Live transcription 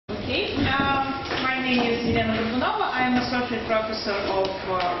Okay, my name is Елена Горбунова. I am associate professor of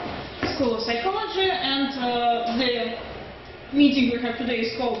School of Psychology, and the meeting we have today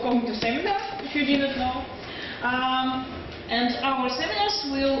is called Cognitive Seminar, if you didn't know. And our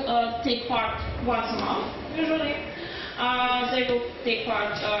seminars will take part once a month, usually. They will take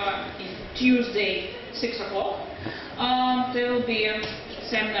part in Tuesday, 6 o'clock. There will be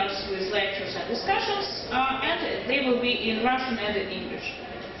seminars with lectures and discussions, and they will be in Russian and in English.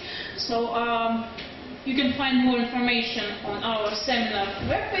 So you can find more information on our seminar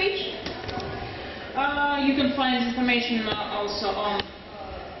webpage. You can find information also on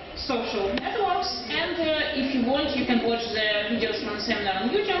social networks, and if you want, you can watch the videos from the seminar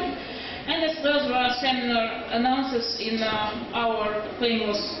on YouTube. And as well, there are seminar announcements in our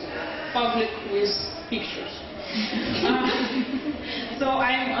famous public with pictures. So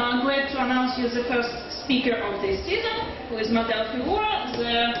I'm glad to announce you the first speaker of this season, who is Matteo Feurra,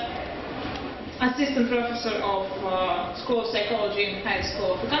 the assistant professor of School of Psychology in High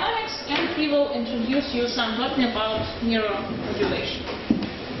School of Economics, and he will introduce you something about neuromodulation.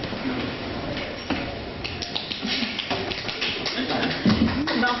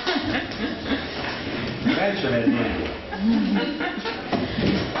 No.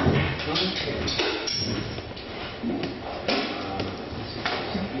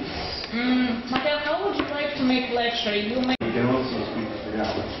 Matteo, how would you like to make lecture? You can also speak for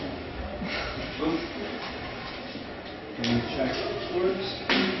hours. Can you check this works?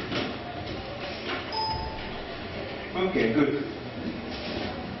 Okay, good.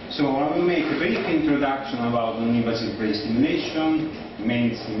 So I will make a brief introduction about non-invasive brain stimulation,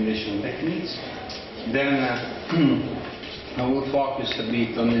 main stimulation techniques. Then I will focus a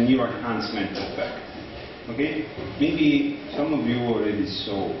bit on the neuroenhancement effect. Okay? Maybe some of you already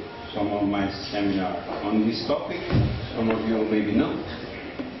saw some of my seminar on this topic. Some of you maybe not.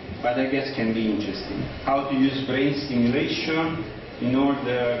 But I guess can be interesting. How to use brain stimulation in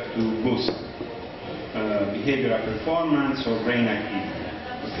order to boost behavioral performance or brain activity.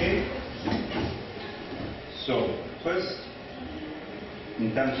 Okay? So, first,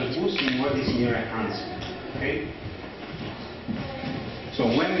 in terms of boosting, what is neuroenhancement? Okay? So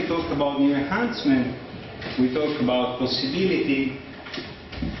when we talk about neuroenhancement, we talk about possibility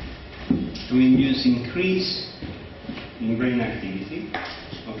to induce increase in brain activity.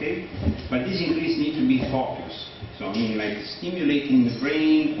 Okay? But this increase needs to be focused. So I mean, like stimulating the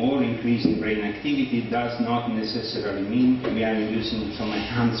brain or increasing brain activity does not necessarily mean we are inducing some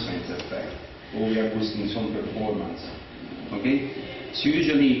enhancement effect or we are boosting some performance. Okay? So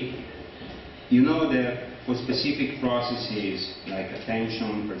usually, you know that for specific processes like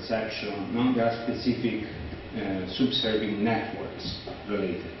attention, perception, there are specific subserving networks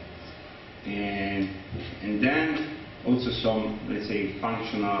related. And then also some, let's say,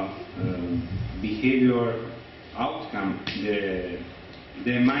 functional behavior outcome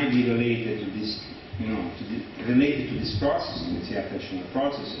they might be related to this, related to this process, let's say attentional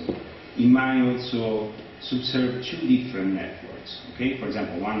processing. It might also subserve two different networks. Okay, for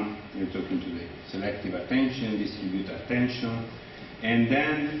example, one we're talking today, selective attention, distributed attention, and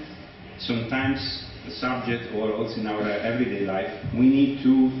then sometimes the subject, or also in our everyday life, we need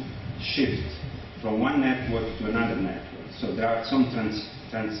to shift from one network to another network. So there are some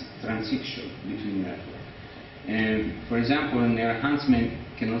transition between networks. And for example, neuroenhancement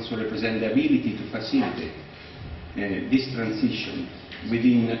can also represent the ability to facilitate this transition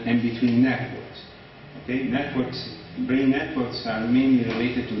within and between networks. Okay, brain networks are mainly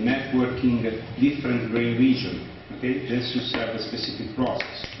related to networking different brain regions. Okay, this to serve a specific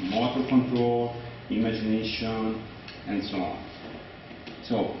process: motor control, imagination, and so on.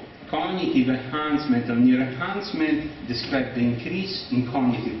 So, cognitive enhancement and neuroenhancement describe the increase in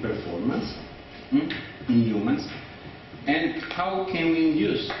cognitive performance in humans, and how can we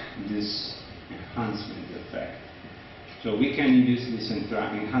induce this enhancement effect? So we can induce this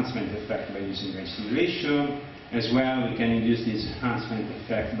enhancement effect by using brain stimulation. As well, we can induce this enhancement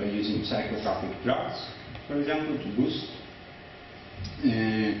effect by using psychotropic drugs, for example, to boost.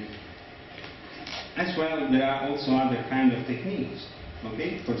 As well, there are also other kind of techniques.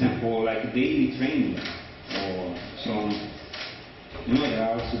 Okay, for example, like daily training, or some. There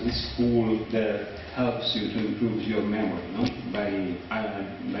are also this tool that helps you to improve your memory, by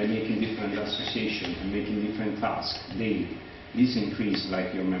making different associations and making different tasks daily. This increases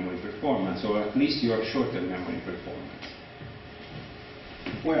like your memory performance, or at least your shorter memory performance.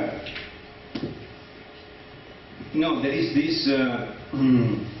 Well, there is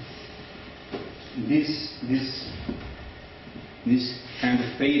this kind of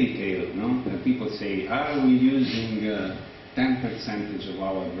fairy tale, that people say, are we using 10% of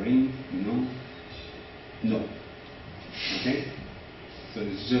our brain, no. Okay? So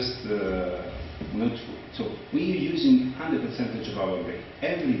it's just not true. So we are using 100% of our brain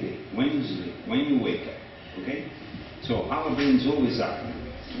every day, when you sleep, when you wake up. Okay? So our brain is always active,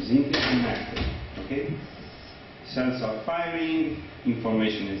 is interconnected. Okay? Cells are firing,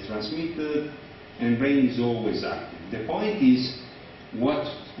 information is transmitted, and brain is always active. The point is,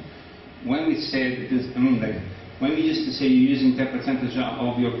 when we said this, when we used to say you're using 10%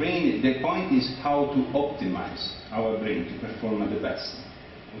 of your brain, the point is how to optimize our brain to perform at the best.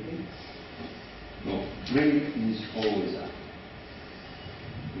 Okay? No, brain is always active.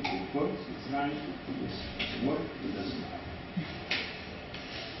 If it works, it's right. If it doesn't work, it doesn't matter.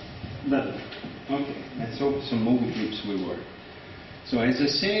 Okay, let's hope some movie clips will work. So as I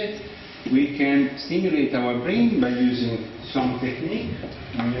said, we can stimulate our brain by using some technique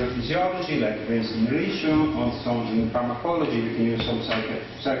in neurophysiology, like brain stimulation, or some in pharmacology, we can use some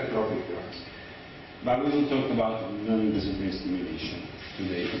psychotropic drugs. But we will talk about non-invasive brain stimulation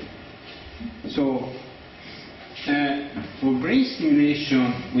today. So, for brain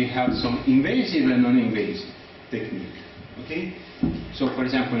stimulation, we have some invasive and non-invasive technique. Okay? So, for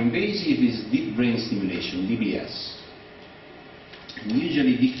example, invasive is deep brain stimulation, DBS. And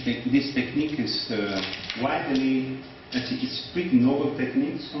usually this technique is widely, it's pretty novel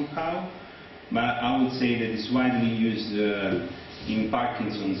technique somehow, but I would say that it's widely used in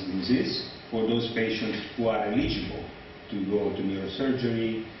Parkinson's disease for those patients who are eligible to go to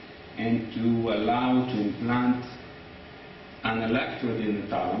neurosurgery and to allow to implant an electrode in the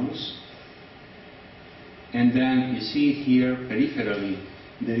thalamus. And then you see here peripherally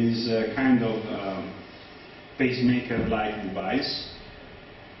there is a kind of pacemaker-like device,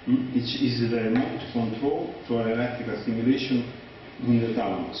 which is the remote control for electrical stimulation in the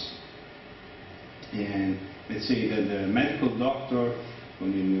thalamus. And let's say that the medical doctor or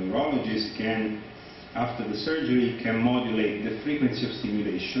the neurologist can, after the surgery, can modulate the frequency of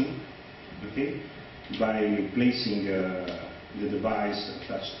stimulation, okay, by placing the device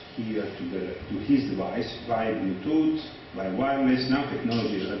attached here to his device via Bluetooth, by wireless. Now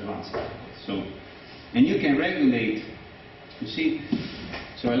technology is advanced. So, and you can regulate, you see,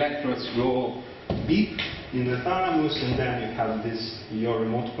 so electrodes go beep in the thalamus, and then you have this, your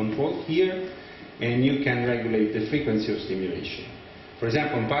remote control here, and you can regulate the frequency of stimulation. For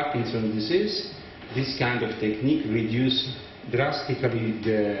example, in Parkinson's disease, this kind of technique reduces drastically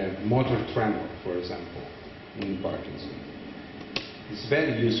the motor tremor, for example, in Parkinson's. It's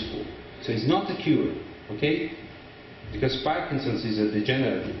very useful. So it's not a cure, okay? Because Parkinson's is a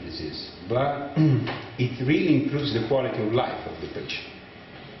degenerative disease, but it really improves the quality of life of the patient,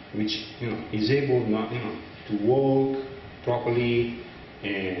 which is able to walk properly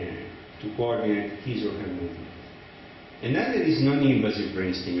and to coordinate his or her movement. And then there is non-invasive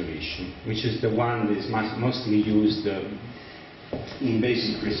brain stimulation, which is the one that is mostly used in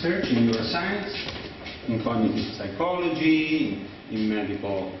basic research in neuroscience, in cognitive psychology, in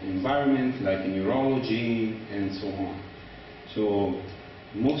medical environment like in neurology and so on. So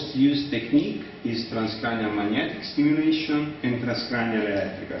most used technique is transcranial magnetic stimulation and transcranial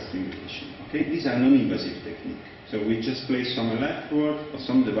electrical stimulation. Okay, these are non-invasive techniques. So we just place some electrode or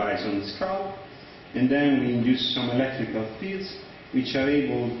some device on the scalp, and then we induce some electrical fields which are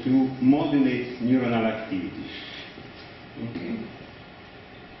able to modulate neuronal activity. Okay.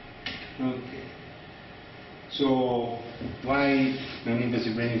 Okay. So why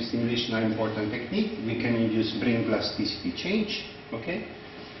non-invasive brain stimulation are important technique? We can induce brain plasticity change, okay?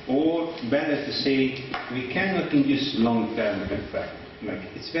 Or better to say, we cannot induce long-term effect. Like,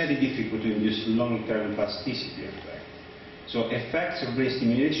 it's very difficult to induce long-term plasticity effect. So effects of brain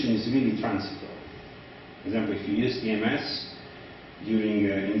stimulation is really transitory. For example, if you use TMS during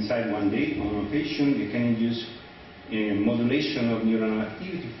inside one day on a patient, you can induce modulation of neuronal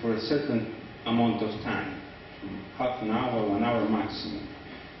activity for a certain amount of time. Half an hour, 1 hour maximum.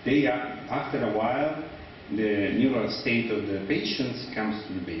 After a while, the neural state of the patients comes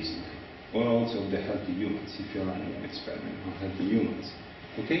to the baseline, or also of the healthy humans, if you're running an experiment on healthy humans.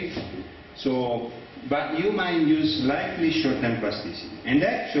 Okay? So, but you might use likely short-term plasticity. And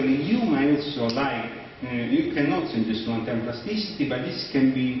actually, you might also you can also induce long-term plasticity, but this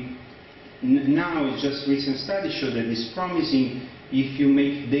can be, now it's just recent studies show that it's promising if you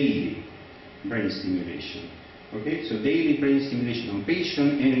make daily brain stimulation. Okay, so daily brain stimulation on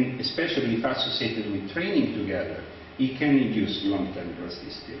patient, and especially if associated with training together, it can induce long-term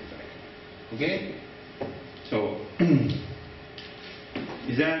plasticity effect. Okay, so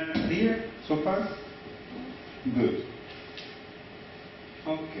is that clear so far? Good.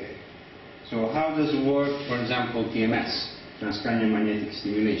 Okay, so how does it work, for example, TMS? transcranial magnetic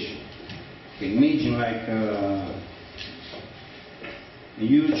stimulation. Okay, imagine like a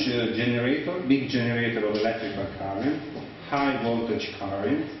huge generator, big generator of electrical current, high voltage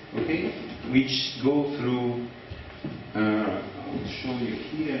current, okay, which go through, I'll show you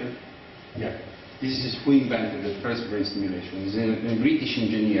here, yeah, this is who invented the first brain stimulation. It's a British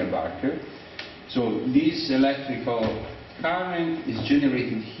engineer, Barker. So this electrical current is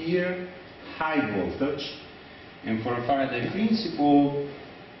generated here, high voltage, and for a Faraday principle,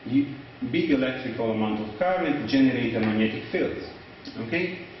 big electrical amount of current generate a magnetic field.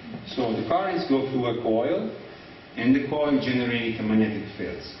 Okay? So the currents go through a coil, and the coil generates a magnetic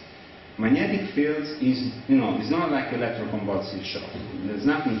field. Magnetic fields is, it's not like electroconvulsive shock. There's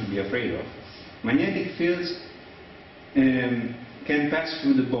nothing to be afraid of. Magnetic fields can pass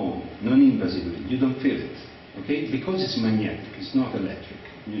through the bone, non-invasively. You don't feel it, okay? Because it's magnetic, it's not electric,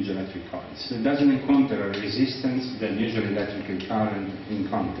 usual electric currents. So it doesn't encounter a resistance that usual electrical current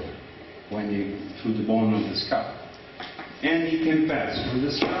encounter when you through the bone of the scalp. And it can pass through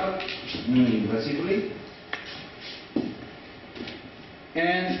the scalp non-invasively,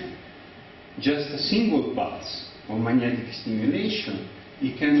 and just a single pulse of magnetic stimulation,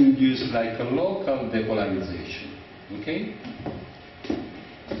 it can induce like a local depolarization, okay?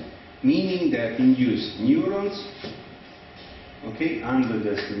 Meaning that induce neurons, okay, under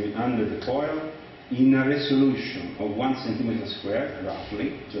the coil in a resolution of 1 centimeter square,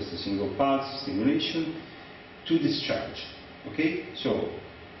 roughly, just a single pulse stimulation, to discharge, okay? So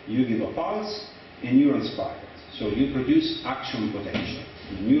you give a pulse and neuron sparks. So you produce action potential.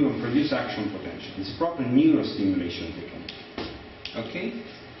 The neuron produce action potential. It's proper neurostimulation technique. Okay?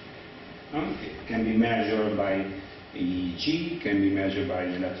 Okay. Can be measured by EEG, can be measured by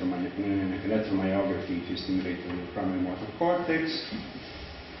electromyography if you stimulate the primary motor cortex,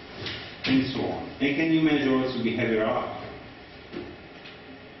 and so on. And can you measure also behavioral outcome?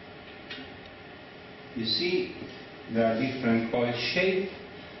 You see there are different coil shapes,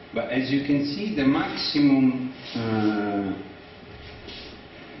 but as you can see the maximum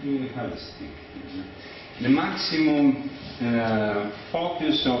the maximum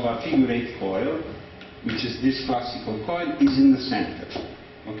focus of a figure-8 coil, which is this classical coil, is in the center.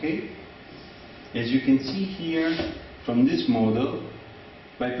 Okay? As you can see here from this model,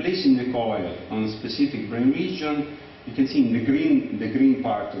 by placing the coil on a specific brain region, you can see in the green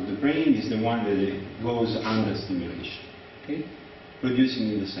part of the brain is the one that goes under stimulation. Okay?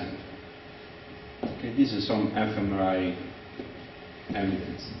 Producing in the center. Okay, this is some fMRI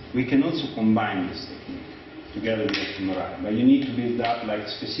evidence. We can also combine this technique together with fMRI, but you need to build up like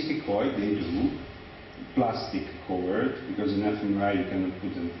specific coil, they do, plastic covered, because in fMRI you cannot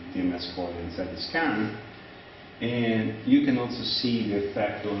put a TMS coil inside the scan, and you can also see the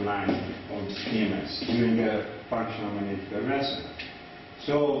effect online of the TMS during a functional magnetic resonance.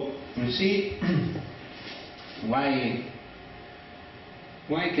 So you see why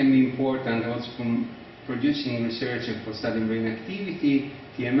can be important also from producing research and for studying brain activity.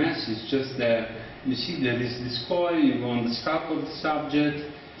 TMS is just that you see there is this coil, you go on the scalp of the subject,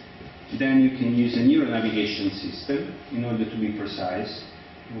 then you can use a neuronavigation system in order to be precise.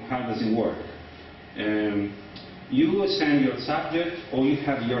 How does it work? You send your subject, or you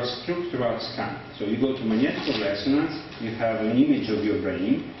have your structural scan. So you go to magnetic resonance, you have an image of your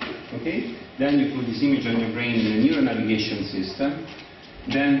brain, okay? Then you put this image on your brain in a neuronavigation system.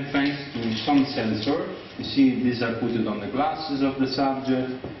 Then, thanks to some sensor, you see these are put on the glasses of the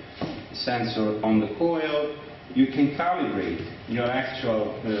subject, sensor on the coil, you can calibrate your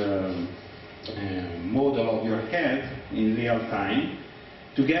actual model of your head in real time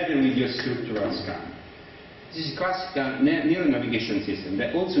together with your structural scan. This is a classical neuronavigation system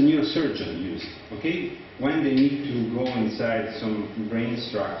that also neurosurgeons use. Okay? When they need to go inside some brain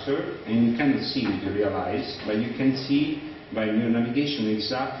structure, and you cannot see with your real eyes, but you can see by neuronavigation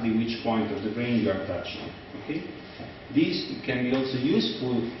exactly which point of the brain you are touching. Okay? This can be also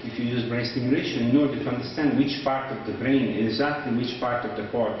useful if you use brain stimulation in order to understand which part of the brain, exactly which part of the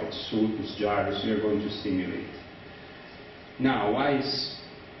cortex, sulcus, gyrus, you are going to stimulate. Now, why it's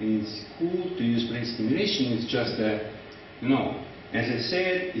cool to use brain stimulation? It's just that, as I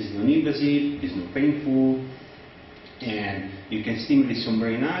said, it's non-invasive, it's not painful, and you can stimulate some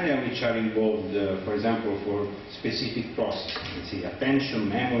brain area which are involved, for example, for specific processes, let's say attention,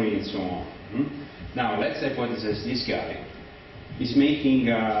 memory, and so on. Now, let's hypothesize this guy is making,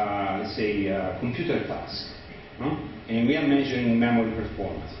 let's say, a computer task, and we are measuring memory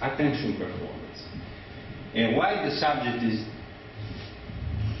performance, attention performance. And while the subject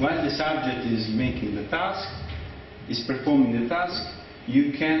is making the task, is performing the task,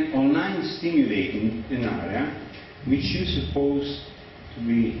 you can online stimulate in an area which you're supposed to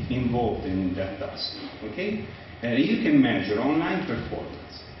be involved in that task. Okay? You can measure online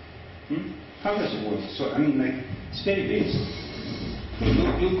performance. How does it work? So, I mean, like, it's very basic.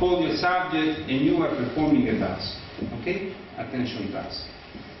 You call your subject and you are performing a task. Okay? Attention task.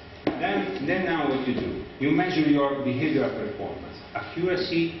 Then now what you do? You measure your behavioral performance.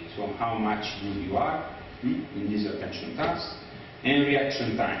 Accuracy, so how much good you are in this attention task, and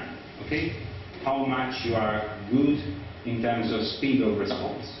reaction time. Okay? How much you are good in terms of speed of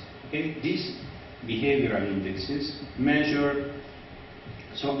response. Okay? These behavioral indexes measure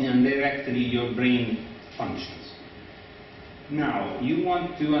so indirectly your brain functions. Now, you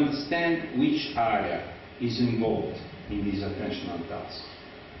want to understand which area is involved in this attentional task.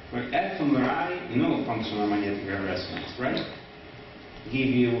 For fMRI, you know functional magnetic resonance, right? Give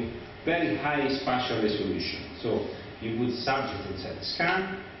you very high spatial resolution. So you put subject inside the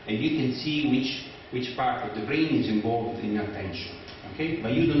scan, and you can see which part of the brain is involved in attention. Okay?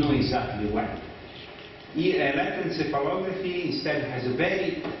 But you don't know exactly when. Electroencephalography instead has a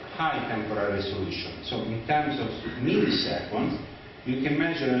very high temporal resolution. So in terms of milliseconds, you can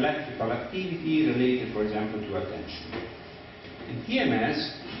measure electrical activity related, for example, to attention. In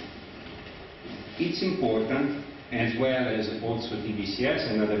TMS, it's important, as well as also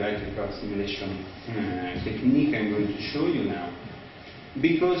TBCS, another electrical stimulation technique I'm going to show you now,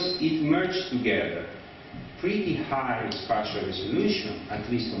 because it merged together pretty high spatial resolution, at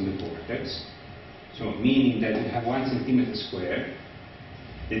least on the cortex, so meaning that you have 1 centimeter square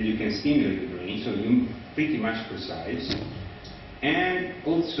that you can stimulate the brain, so you're pretty much precise, and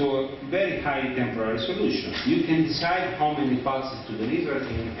also very high temporal resolution. You can decide how many pulses to deliver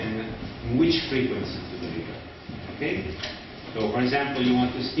and which frequency to deliver. Okay? So, for example, you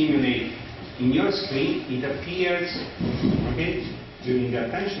want to stimulate in your screen, it appears, okay, during the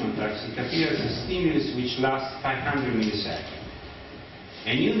attentional task, it appears a stimulus which lasts 500 milliseconds.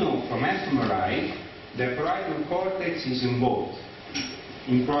 And you know from fMRI, the parietal cortex is involved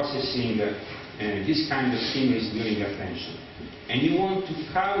in processing this kind of stimulus during attention. And you want to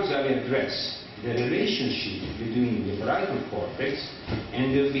causally address the relationship between the parietal cortex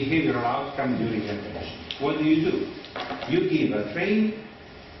and the behavioral outcome during attention. What do? You give a train,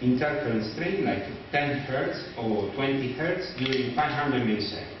 interference train, like 10 hertz or 20 hertz during 500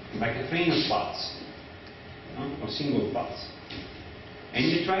 milliseconds, like a train of pulse, or single pulse. And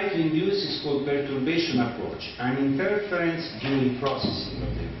you try to induce, it's called perturbation approach, an interference during processing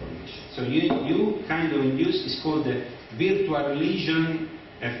of the information. So you kind of induce, it's called the virtual lesion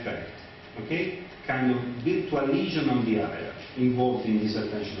effect, okay? Kind of virtual lesion on the area involved in this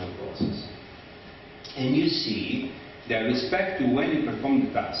attentional process. And you see that respect to when you perform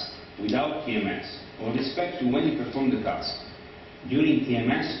the task without TMS, or respect to when you perform the task during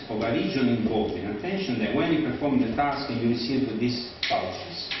TMS of a region involved in attention, that when you perform the task and you receive these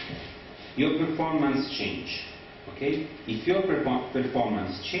pulses, your performance change. Okay? If your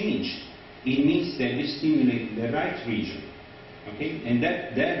performance change, it means that you stimulate the right region. Okay? And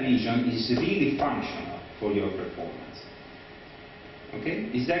that region is really functional for your performance.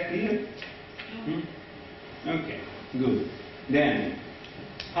 Okay? Is that clear? Okay, good. Then,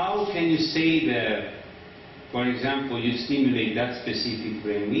 how can you say that, for example, you stimulate that specific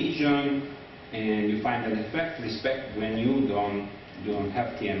brain region and you find an effect respect when you don't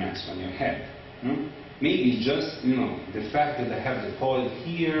have TMS on your head? Maybe just, the fact that I have the coil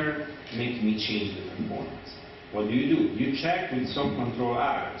here makes me change the performance. What do? You check with some control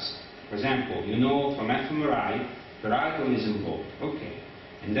areas. For example, from fMRI, parietal is involved. Okay.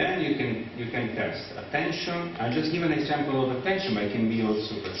 And then you can test attention. I'll just give an example of attention, but it can be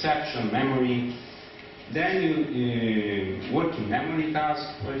also perception, memory. Then you work in memory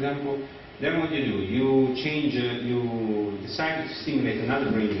tasks, for example. Then what do? You decide to stimulate another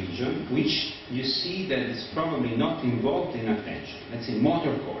brain region, which you see that is probably not involved in attention. Let's say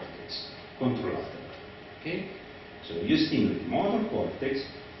motor cortex, control. Okay? So you stimulate motor cortex,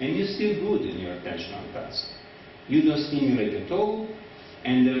 and you're still good in your attentional task. You don't stimulate at all,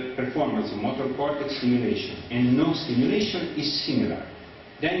 and the performance of motor cortex stimulation and no stimulation is similar.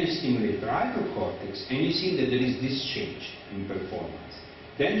 Then you stimulate parietal cortex, and you see that there is this change in performance.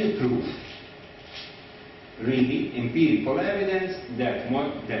 Then you prove, really, empirical evidence that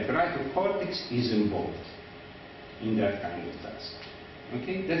the parietal cortex is involved in that kind of task.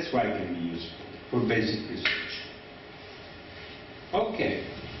 Okay? That's why it can be useful for basic research. Okay.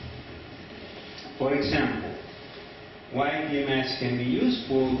 For example, why TMS can be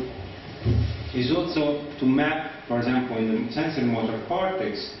useful is also to map, for example, in the sensory motor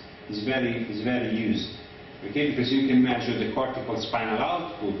cortex is very used Okay, because you can measure the cortical spinal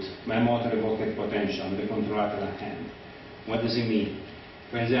output by motor evoked potential on the contralateral hand. What does it mean?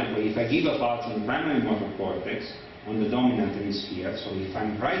 For example, if I give a pulse on the primary motor cortex on the dominant hemisphere, so if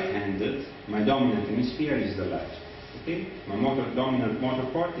I'm right-handed, my dominant hemisphere is the left. Okay? My dominant motor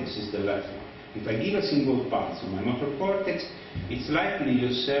cortex is the left one. If I give a single pulse on my motor cortex, it's likely you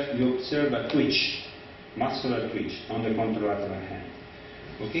observe a twitch, muscular twitch, on the contralateral hand.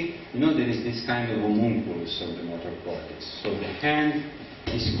 Okay? You know there is this kind of homunculus of the motor cortex. So the hand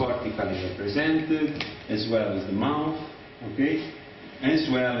is cortically represented, as well as the mouth, okay? As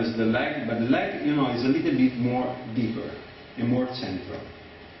well as the leg, but the leg, you know, is a little bit more deeper and more central.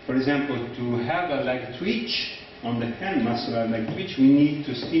 For example, to have a leg twitch on the hand, muscular leg twitch, we need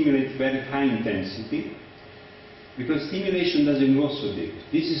to stimulate very high intensity, because stimulation doesn't go so deep.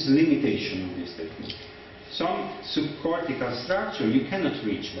 This is the limitation of this technique. Some subcortical structure you cannot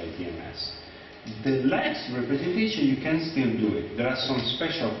reach by TMS. The leg's representation you can still do it. There are some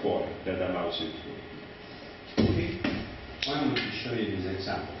special port that allows you to do it. Okay? I want to show you this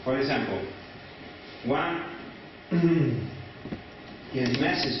example. For example, one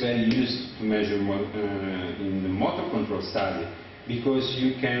TMS is very used to measure in the motor control study, because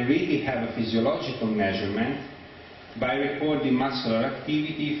you can really have a physiological measurement by recording muscular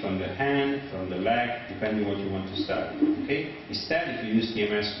activity from the hand, from the leg, depending what you want to study. Okay? Instead, if you use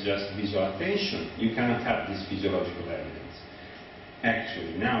TMS to just visual attention, you cannot have this physiological evidence.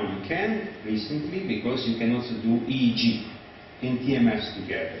 Actually, now you can, recently, because you can also do EEG and TMS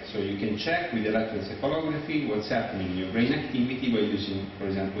together. So you can check with electroencephalography what's happening in your brain activity by using, for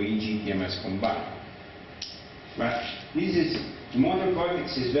example, EEG, TMS combined. But this is, the motor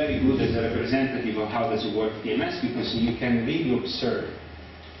cortex is very good as a representative of how does it work TMS, because you can really observe,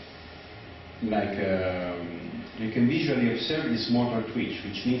 like, you can visually observe this motor twitch,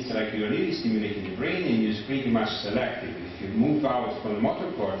 which means like you're really stimulating the brain and it's pretty much selective. If you move out from the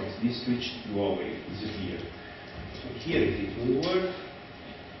motor cortex, this twitch will go away, disappear. So here, if it will work,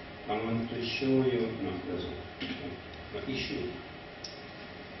 I want to show you, no, it doesn't, but it should.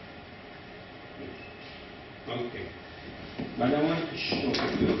 Okay. But I want to show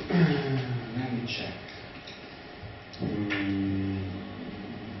you, let me check.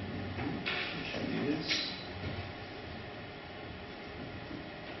 Show you this.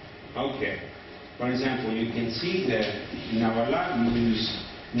 Okay. For example, you can see that in our lab we use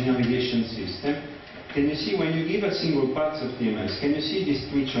navigation system. Can you see when you give a single pulse of TMS, can you see this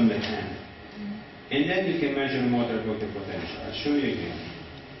twitch on the hand? And then you can measure motor evoked potential. I'll show you again.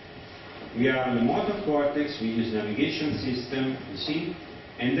 We are on the motor cortex, we use navigation system, you see,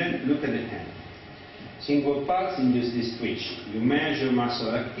 and then look at the hand. Single pulse induces this twitch. You measure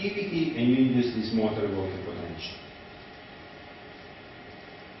muscle activity and you induce this motor evoked potential.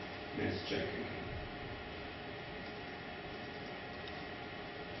 Let's check again.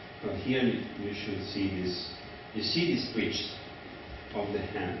 So here you should see this. You see this twitch of the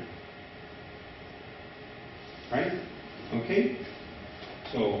hand. Right? Okay?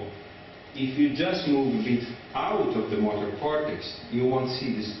 So, if you just move a bit out of the motor cortex, you won't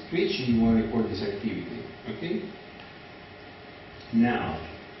see this twitch and you won't record this activity. Okay? Now,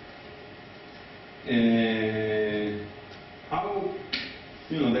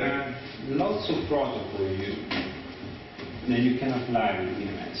 there are lots of protocols that you can apply with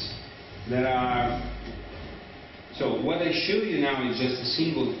TMS. So what I show you now is just a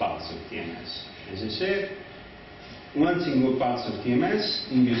single pulse of TMS. As I said, one single pulse of TMS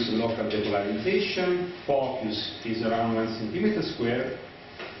induces local depolarization, focus is around 1 centimeter square,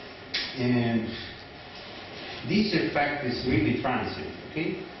 and this effect is really transient,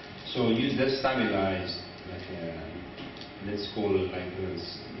 okay? So you destabilize, like let's call it like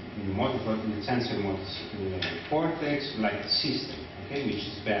this, the sensory motor cortex, like a system, okay, which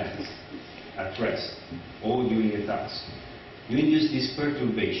is balanced at rest or during a task. You induce this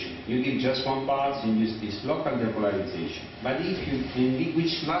perturbation. You give just one pulse, you induce this local depolarization. But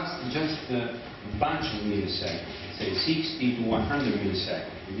which lasts just a bunch of milliseconds, say 60 to 100 milliseconds.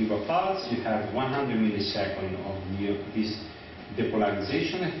 You give a pulse, you have 100 milliseconds of this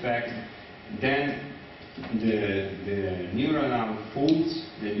depolarization effect, then the neuronal pulse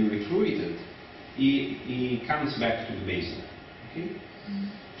that you recruited, it comes back to the baseline. Okay?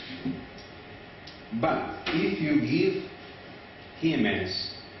 But if you give TMS,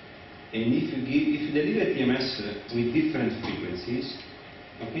 and if you deliver TMS with different frequencies,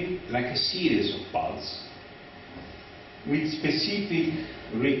 okay, like a series of pulses, with specific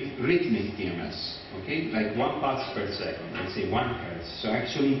rhythmic TMS, okay? Like 1 pulse per second, let's say 1 hertz. So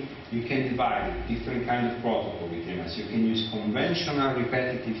actually, you can divide different kind of protocol with TMS. You can use conventional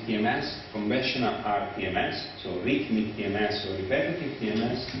repetitive TMS, conventional RTMS, so rhythmic TMS or repetitive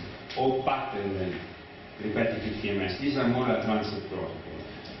TMS, or patterned repetitive TMS. These are more advanced protocols.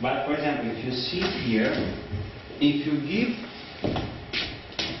 But for example, if you see here, if you give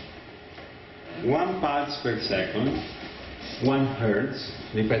 1 pulse per second, 1 hertz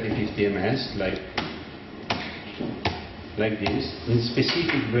repetitive TMS, like this, in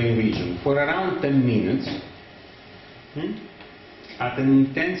specific brain region for around 10 minutes, at an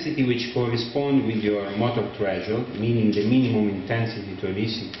intensity which corresponds with your motor threshold, meaning the minimum intensity to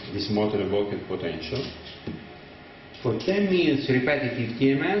elicit this motor evoked potential. For 10 minutes, repetitive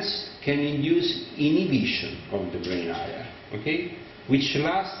TMS can induce inhibition of the brain area, okay, which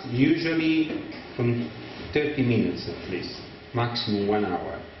lasts usually from 30 minutes at least, maximum 1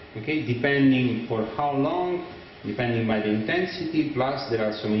 hour, okay, depending for how long, depending by the intensity, plus there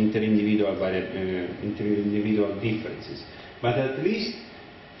are some inter-individual differences. But at least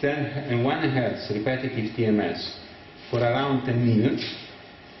 1 Hz repetitive TMS for around 10 minutes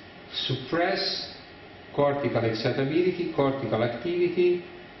suppress cortical excitability, cortical activity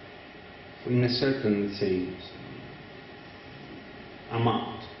in a certain, let's say,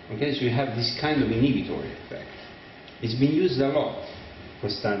 amount. Okay, so you have this kind of inhibitory effect. It's been used a lot for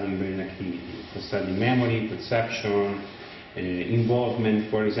studying brain activity, for studying memory, perception, involvement,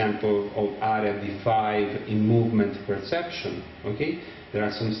 for example, of area B5 in movement perception. Okay, there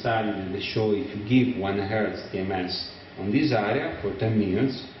are some studies that show if you give 1 Hz TMS on this area for 10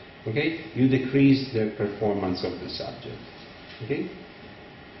 minutes, okay, you decrease the performance of the subject. Okay.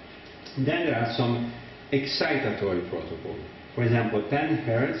 Then there are some excitatory protocols. For example, 10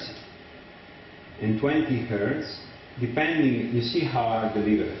 Hz and 20 Hz, depending, you see how are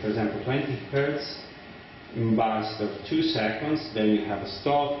delivered. For example, 20 Hz in burst of 2 seconds, then you have a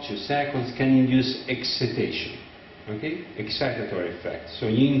stop, 2 seconds, can induce excitation, okay? Excitatory effect. So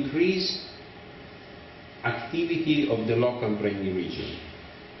you increase activity of the local brain region.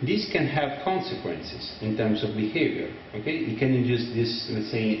 This can have consequences in terms of behavior, okay? It can induce this,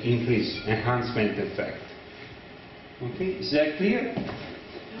 let's say, increase, enhancement effect. Okay, is that clear?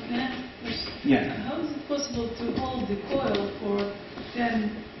 Yeah. How is it possible to hold the coil for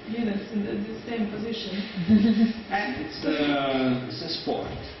 10 minutes in the same position? It's a sport.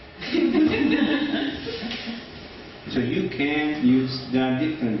 So you can use, there are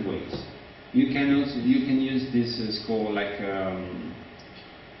different ways. You can use this, it's called like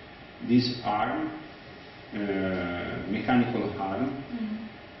this arm, mechanical arm. Mm-hmm.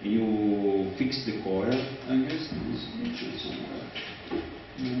 You fix the coil. I guess this picture somewhere.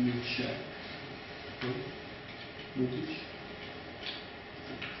 Let me check. Voltage?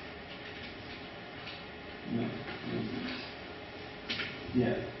 No.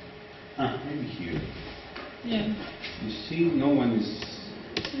 Yeah. Maybe here. Yeah. You see, no one is.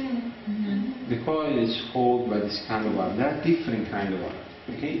 Mm-hmm. The coil is held by this kind of arm. There are different kind of arm.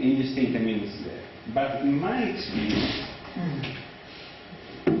 Okay, and you stay 10 minutes there. But in my experience.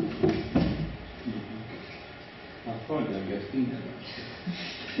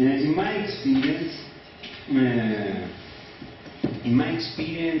 In my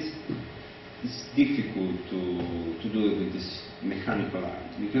experience, it's difficult to do it with this mechanical arm,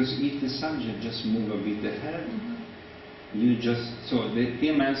 because if the subject just move a bit the head, you just, so the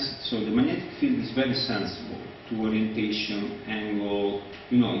TMS, so the magnetic field is very sensible to orientation, angle,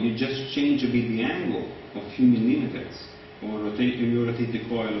 you just change a bit the angle of few millimeters, or you rotate the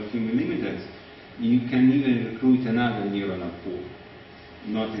coil a few millimeters, you can even recruit another neuronal pool,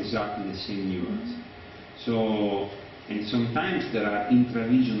 not exactly the same neurons. So, and sometimes there are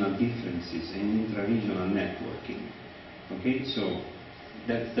intraregional differences and intraregional networking. Okay, so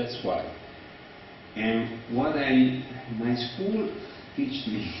that's why. And what my school teach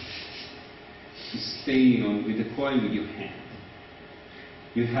me is staying on with the coil with your hand.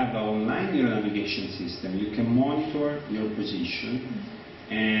 You have an online neural navigation system. You can monitor your position,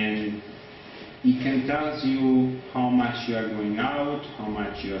 and it can tell you how much you are going out, how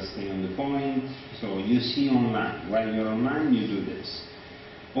much you are staying on the point. So you see online. While you're online, you do this.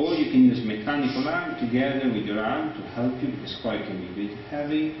 Or you can use mechanical arm together with your arm to help you, because coil can be a bit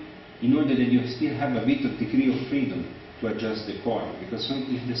heavy, in order that you still have a bit of degree of freedom to adjust the coil. Because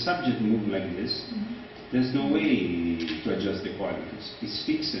if the subject moves like this, there's no way to adjust the coil, because it's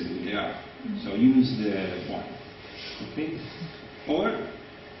fixed with the arm. So use the point. Okay? Or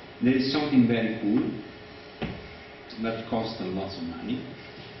there is something very cool that costs a lot of money.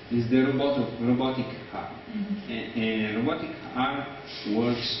 is the robotic arm. And robotic arm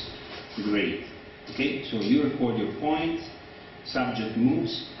works great. Okay, so you record your point, subject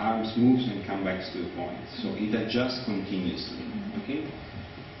moves, arms moves, and come back to the point. So it adjusts continuously. Okay,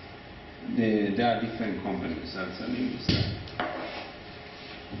 there are different components. That's a name.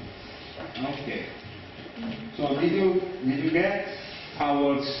 Okay. So did you get how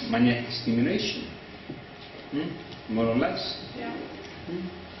works magnetic stimulation? More or less? Yeah.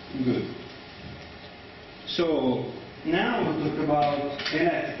 Good. So now we'll talk about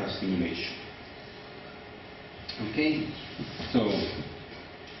electrical stimulation. Okay? So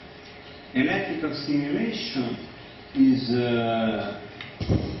electrical stimulation is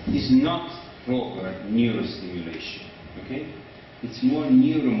not proper neurostimulation. Okay? It's more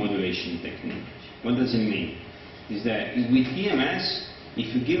neuromodulation technique. What does it mean? Is that with EMS,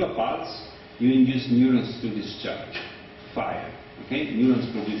 if you give a pulse, you induce neurons to discharge, fire. Okay? Neurons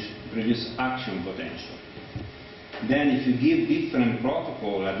produce action potential. Then if you give different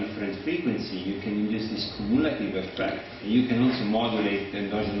protocol at different frequency, you can induce this cumulative effect. You can also modulate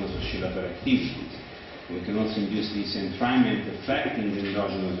endogenous oscillatory activities. We can also induce this entrainment effect in the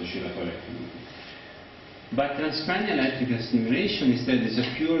endogenous oscillatory activity. But transcranial electrical stimulation instead is a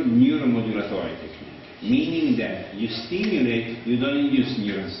pure neuromodulatory technique, meaning that you stimulate, you don't induce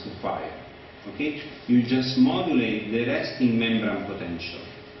neurons to fire. Okay? You just modulate the resting membrane potential.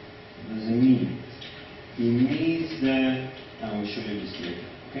 What does it mean? It means that I will show you this later.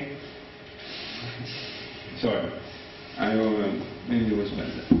 Okay? Sorry, maybe it was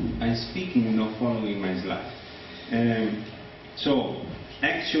better. I'm speaking, not following my slide. So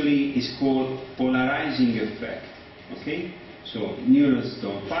actually, it's called polarizing effect. Okay? So neurons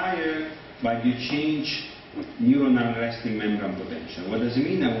don't fire, but you change neuronal resting membrane potential. What does it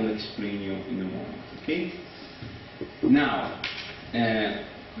mean? I will explain you in a moment. Okay? Now,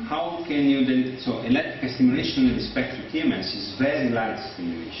 how can you so electrical stimulation with respect to TMS is very light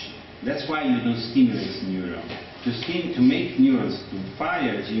stimulation. That's why you don't stimulate neurons. To make neurons to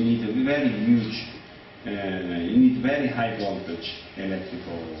fire, you need a very huge, you need very high voltage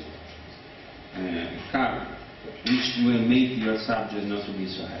electrical current, which will make your subject not to be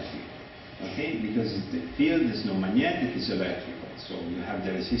so happy. Okay? Because the field is not magnetic, it's electrical. So you have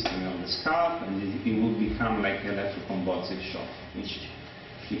the resistance of the scalp, and it will become like electroconvulsive shock, which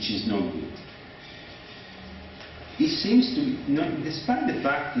is no good. It seems to be, despite the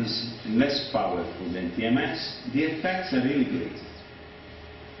fact it's less powerful than TMS, the effects are really great.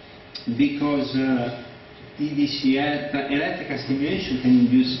 Because electrical stimulation can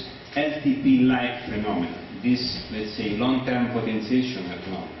induce LTP-like phenomena, this, let's say, long-term potentiation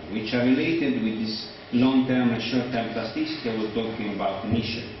phenomena, which are related with this long-term and short-term plasticity I was talking about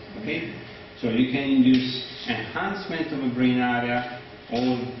initially. Okay? So you can induce enhancement of a brain area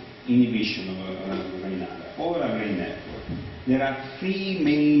or inhibition of a brain area or a brain network. There are three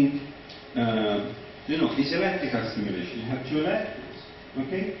main, it's electrical stimulation. You have two electrodes.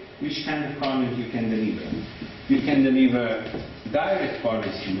 Okay? Which kind of current you can deliver? You can deliver direct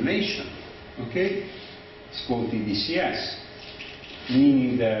current stimulation. Okay? It's called TDCS,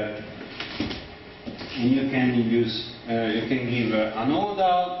 meaning that you can use, you can give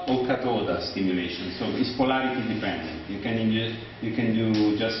anodal or cathodal stimulation. So it's polarity dependent. You can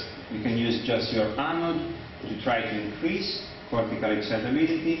use just your anode to try to increase cortical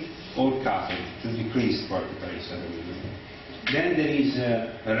excitability, or cathode to decrease cortical excitability. Then there is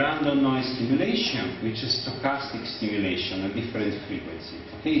random noise stimulation, which is stochastic stimulation at different frequency.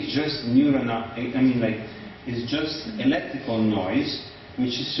 Okay, it's just neuronal. It's just electrical noise,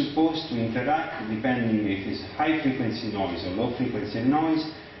 which is supposed to interact, depending if it's high frequency noise or low frequency noise,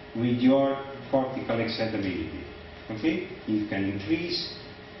 with your cortical excitability. Okay, you can increase,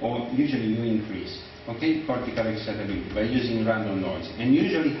 or usually you increase. Okay, cortical excitability by using random noise. And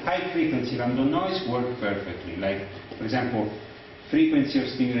usually high frequency random noise work perfectly. Like, for example, frequency of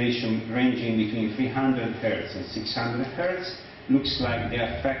stimulation ranging between 300 Hz and 600 Hz looks like they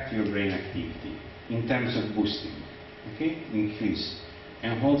affect your brain activity in terms of boosting. Okay, increase.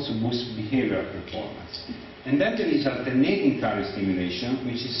 And also boost behavioral performance. And then there is alternating current stimulation,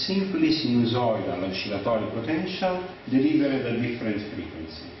 which is simply sinusoidal oscillatory potential delivered at different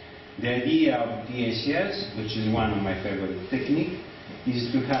frequency. The idea of DACS, which is one of my favorite techniques,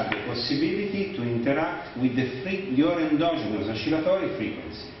 is to have the possibility to interact with your endogenous oscillatory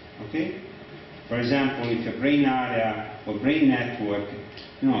frequency. Okay? For example, if a brain area or brain network,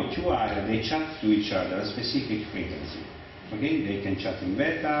 two areas, they chat to each other at a specific frequency. Okay, they can chat in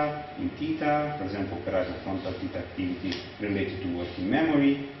beta, in theta, for example, operator frontal theta activity related to working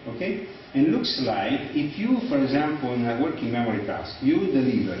memory. Okay, and looks like if you, for example, in a working memory task, you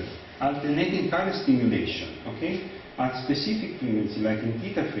deliver alternating current stimulation, okay, at specific frequency, like in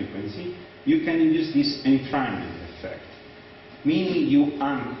theta frequency, you can induce this entrainment effect, meaning you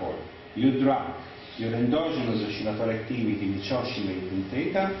anchor, you drag your endogenous oscillatory activity which oscillates in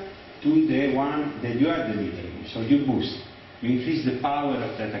theta to the one that you are delivering. So you boost, you increase the power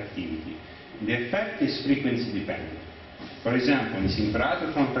of that activity. The effect is frequency dependent. For example, in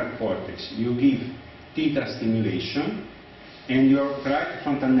imperator frontal cortex, you give theta stimulation, and your parietal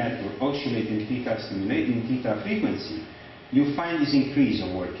frontal network oscillates in theta frequency, you find this increase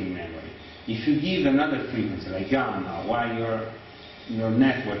of working memory. If you give another frequency, like gamma, while your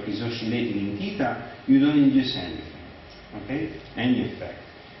network is oscillating in theta, you don't induce anything, okay? Any effect.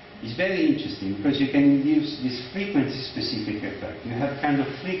 It's very interesting because you can induce this frequency-specific effect. You have kind of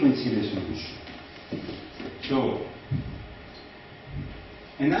frequency resolution. So,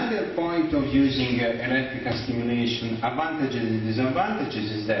 another point of using electrical stimulation, advantages and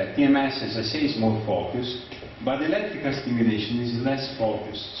disadvantages, is that TMS, as I say, is more focused, but electrical stimulation is less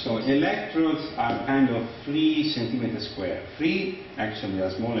focused. So electrodes are kind of 3 centimeters square. 3 actually are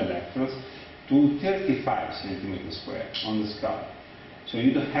small electrodes to 35 centimeters square on the skull. So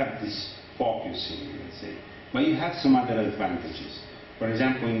you don't have this focusing, let's say, but you have some other advantages. For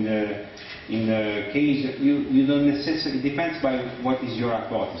example, in the case, you don't necessarily, it depends by what is your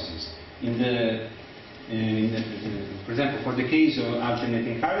hypothesis. For example, for the case of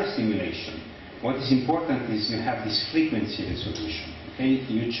alternating current stimulation, what is important is you have this frequency resolution. Okay,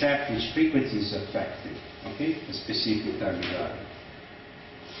 you check which frequency is affected. Okay, a specific target area.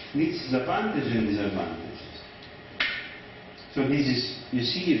 This is advantages and disadvantages. So this is, you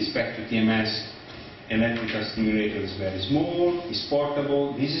see, respect to TMS, electrical stimulator is very small, is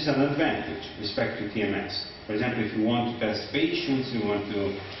portable. This is an advantage respect to TMS. For example, if you want to test patients, you want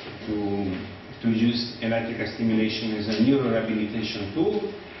to use electrical stimulation as a neurorehabilitation tool,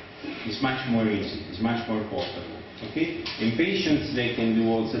 it's much more easy, it's much more portable. Okay? In patients, they can do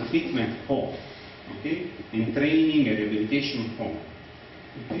also treatment home. Okay? In training and rehabilitation home.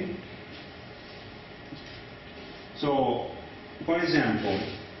 Okay? So, for example,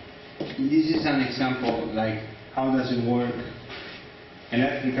 this is an example like how does it work,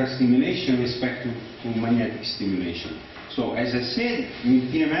 electrical stimulation with respect to magnetic stimulation. So as I said, in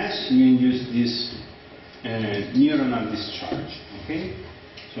TMS you induce this neuronal discharge. Okay?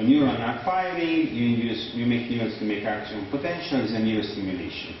 So neurons are firing, you make neurons to make action potential as a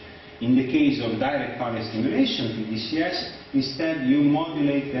neurostimulation. In the case of direct current stimulation, PDCS, instead you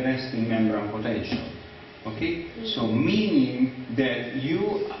modulate the resting membrane potential. Okay? So meaning that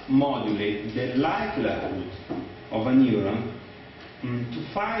you modulate the likelihood of a neuron to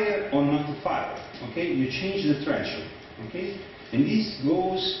fire or not to fire. Okay? You change the threshold. Okay? And this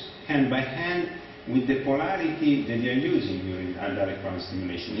goes hand by hand with the polarity that you're using during direct current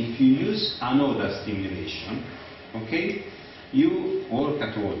stimulation. If you use anodal stimulation, okay, or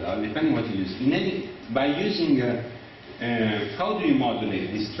cathodal, depending on what you use, by using how do you modulate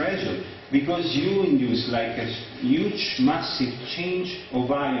this threshold? Because you induce like a huge, massive change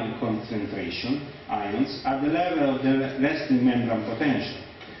of ion concentration, ions, at the level of the resting membrane potential.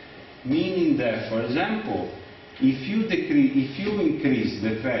 Meaning that, for example, if you increase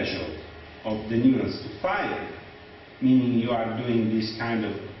the threshold of the neurons to fire, meaning you are doing this kind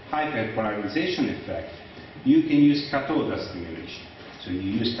of hyperpolarization effect, you can use cathodal stimulation. So you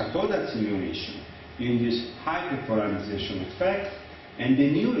use cathodal stimulation, you induce hyperpolarization effect, and the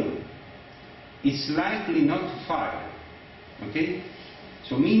neuron is likely not to fire. Okay?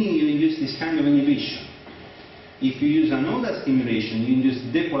 So meaning you induce this kind of inhibition. If you use anodal stimulation, you induce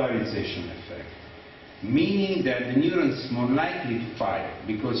depolarization effect, meaning that the neuron is more likely to fire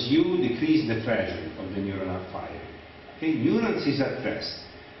because you decrease the threshold of the neuronal fire. Okay? Neurons is at rest,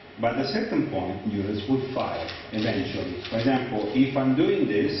 but at a certain point neurons will fire eventually. For example, if I'm doing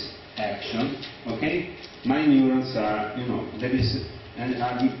this action, okay, my neurons are,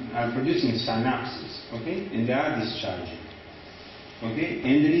 are producing synapses, okay, and they are discharging. Okay,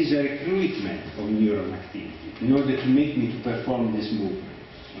 and there is a recruitment of neuron activity in order to make me to perform this movement.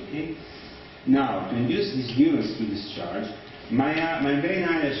 Okay. Now, to induce these neurons to discharge, my brain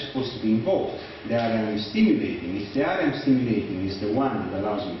area is supposed to be involved. The area I'm stimulating. If the area I'm stimulating is the one that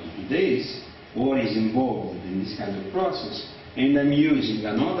allows me to do this, or is involved in this kind of process, and I'm using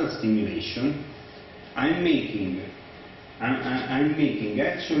another stimulation, I'm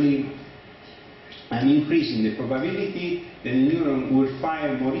increasing the probability that the neuron will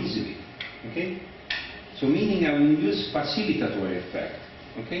fire more easily. Okay? So meaning I will use facilitatory effect.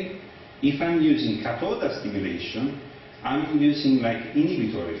 Okay? If I'm using cathodal stimulation, I'm using like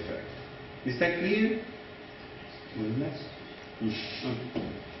inhibitory effect. Is that clear?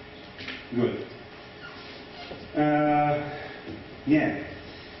 Good. Yeah.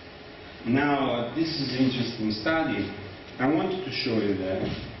 Now this is an interesting study. I wanted to show you that.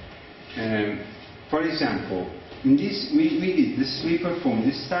 For example, in this we performed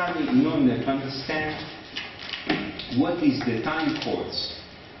this study in order to understand what is the time course,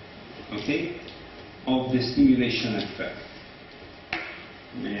 okay, of the stimulation effect.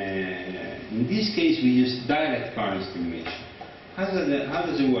 In this case, we use direct current stimulation. How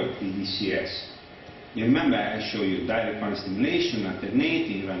does it work with DCS? You remember I showed you direct current stimulation,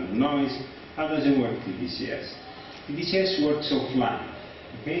 alternating, random noise. How does it work with DCS? The DCS works offline.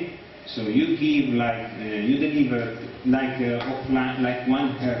 Okay, so you give like you deliver like offline, like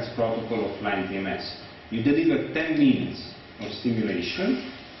 1 Hz protocol offline TMS. You deliver 10 minutes of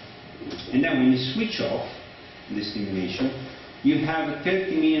stimulation, and then when you switch off the stimulation, you have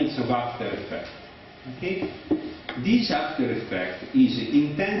 30 minutes of after effect. Okay? This after effect is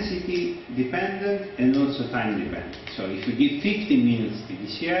intensity dependent and also time dependent. So if you give 15 minutes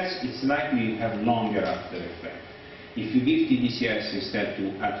TDCS, it's likely you have longer after effect. If you give TDCS instead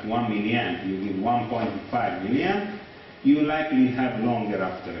at 1 milliamp, you give 1.5 milliamp, you likely have longer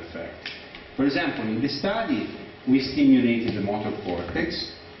after effect. For example, in the study, we stimulated the motor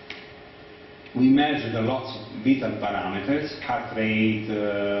cortex. We measured a lot of vital parameters, heart rate,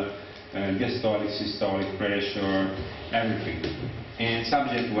 diastolic, systolic pressure, everything. And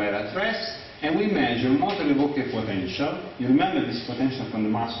subjects were at rest, and we measured motor evocative potential. You remember this potential from the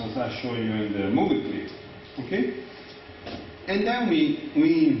muscles I showed you in the movie clip, okay? And then we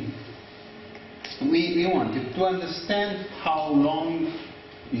wanted to understand how long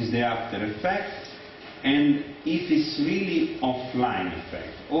is the after effect, and if it's really offline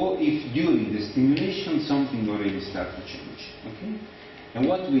effect, or if during the stimulation something already started to change. Okay? And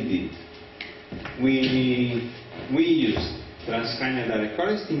what we did, we used transcranial direct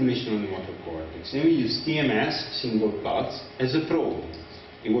current stimulation on the motor cortex, and we used TMS, single pulse, as a probe.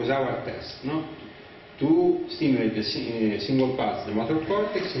 It was our test, no? To stimulate the single pulse, the motor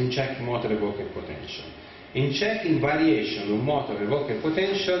cortex, and check motor evocative potential. In checking variation of motor evocative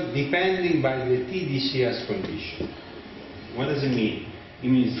potential depending by the TDCS condition. What does it mean? It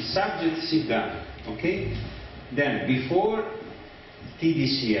means the subject sit down, okay? Then before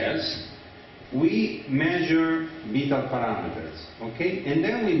TDCS, we measure vital parameters, okay? And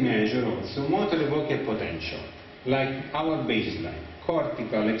then we measure also motor evocative potential, like our baseline,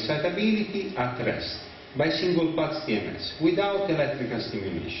 cortical excitability at rest, by single pulse TMS, without electrical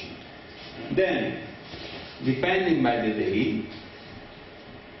stimulation. Then, depending by the day,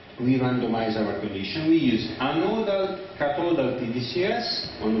 we randomize our condition. We use anodal, cathodal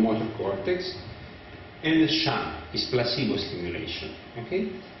TDCS on the motor cortex, and the sham is placebo stimulation. Okay?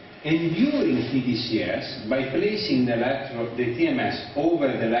 And during TDCS, by placing the TMS over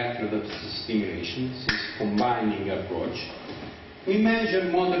the electrode of stimulation, this is combining approach, we measure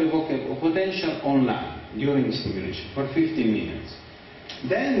motor evocative potential online during stimulation for 15 minutes.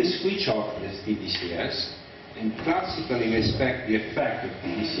 Then we switch off the TDCS, and classically we expect the effect of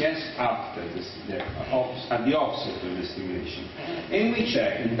TDCS after at the offset of the stimulation. And we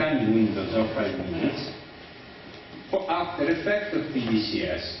check in time windows of 5 minutes for after effect of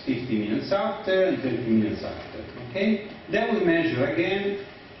TDCS, 50 minutes after and 30 minutes after. Okay? Then we measure again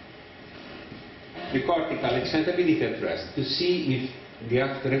the cortical excitability at rest to see if the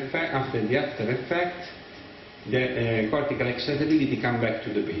after effect, the cortical excitability come back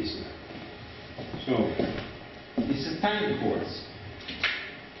to the baseline. So it's a time course.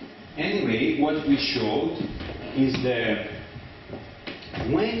 Anyway, what we showed is that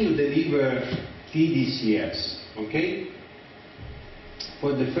when you deliver TDCS, okay,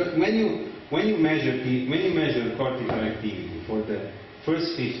 for the when you measure cortical activity for the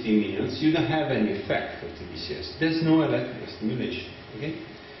first 15 minutes, you don't have any effect of TDCS. There's no electrical stimulation. Okay.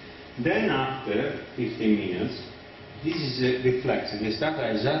 Then after 15 minutes, this is reflected. This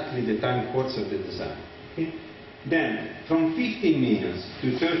data is exactly the time course of the design. Okay. Then from 15 minutes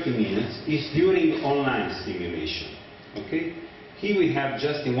to 30 minutes is during online stimulation. Okay. Here we have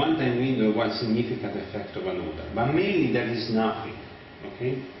just in one time window one significant effect of another, but mainly there is nothing.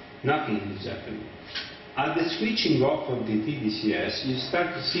 Okay. Nothing is happening. At the switching off of the TDCS, you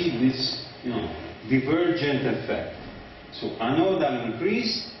start to see this, divergent effect. So anodal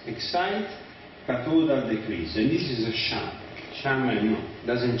increase, excite, cathodal decrease, and this is a sham. Sham,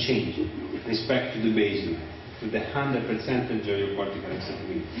 doesn't change with respect to the baseline. to the 100% of your cortical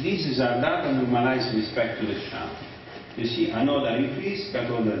excitability. This is a data normalized with respect to the sham. You see another increase,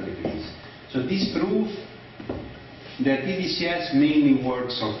 cathodal decrease. So this proves that TDCS mainly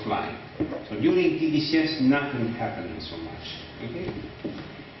works offline. So during TDCS, nothing happening so much. Okay?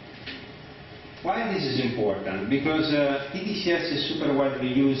 Why this is important? Because TDCS is super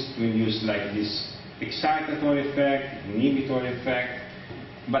widely used to induce like this excitatory effect, inhibitory effect,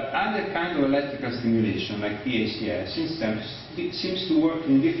 but other kind of electrical stimulation like PACS seems to work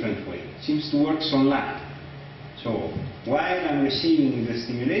in different way. It seems to work online. So while I'm receiving the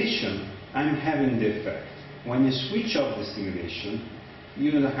stimulation, I'm having the effect. When you switch off the stimulation,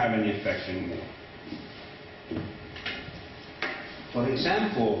 you don't have any effect anymore. For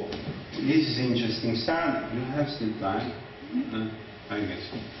example, this is interesting study. You have still time? I guess.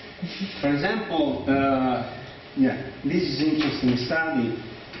 For example, this is interesting study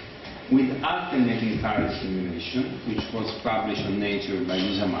with alternating current stimulation, which was published on Nature by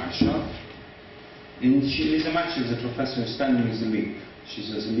Lisa Marshall. And Lisa Marshall is a professor studying sleep.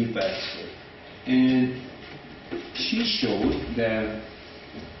 She's a sleep expert. And she showed that,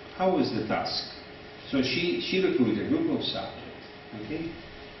 how was the task? So she recruited a group of subjects, okay?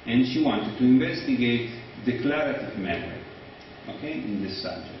 And she wanted to investigate declarative memory, okay, in this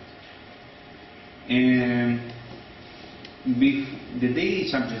subject. And the day the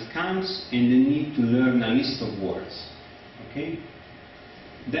subject comes and they need to learn a list of words, okay?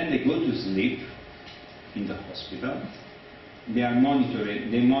 Then they go to sleep in the hospital. They monitor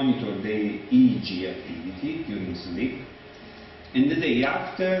the EEG activity during sleep. And the day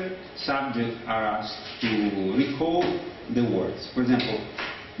after, subjects are asked to recall the words. For example,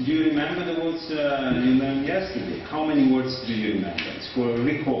 do you remember the words you learned yesterday? How many words do you remember? It's called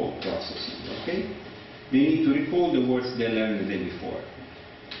recall processing, okay? They need to recall the words they learned the day before.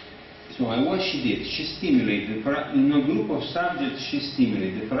 So what she did, she stimulated, in a group of subjects, she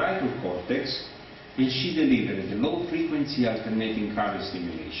stimulated the parietal cortex, and she delivered the low-frequency alternating current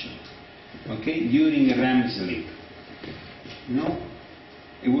stimulation, okay, during REM sleep.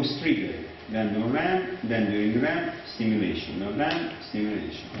 It was triggered. Then no REM, then during REM, stimulation. No REM,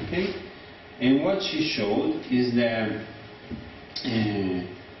 stimulation, okay? And what she showed is that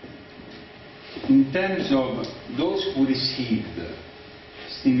in terms of those who received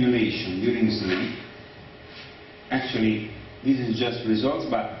stimulation during sleep, actually, this is just results,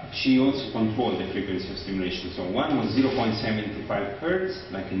 but she also controlled the frequency of stimulation. So one was 0.75 hertz,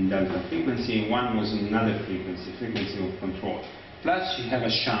 like in delta frequency, and one was another frequency of control. Plus she had a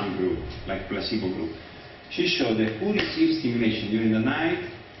sham group, like placebo group. She showed that who received stimulation during the night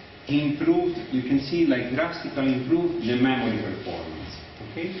improved, you can see, like drastically improved the memory performance.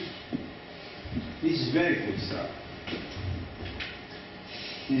 Okay? This is very good stuff.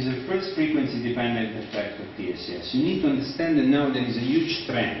 This is the first frequency-dependent effect of PACS. You need to understand that now there is a huge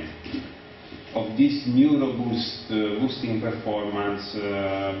trend of this boosting performance,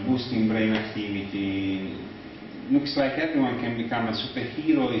 boosting brain activity. Looks like everyone can become a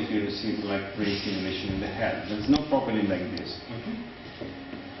superhero if you receive like brain stimulation in the head. That's not properly like this. Okay?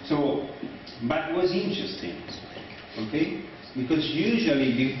 So, but it was interesting, okay? Because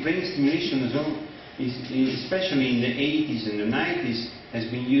usually the brain stimulation especially in the 80s and the 90s, has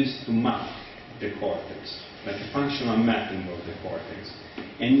been used to map the cortex, like a functional mapping of the cortex.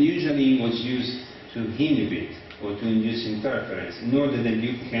 And usually it was used to inhibit or to induce interference in order that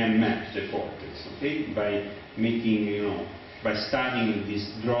you can map the cortex, okay? By making, by studying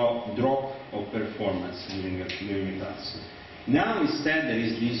this drop of performance during a task. Now instead there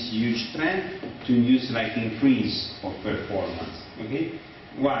is this huge trend to induce like increase of performance, okay?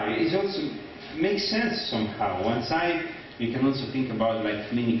 Why? It also makes sense somehow. One side, you can also think about like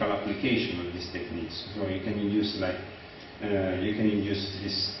clinical application of these techniques. So you can induce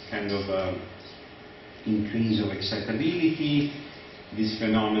this kind of increase of excitability. These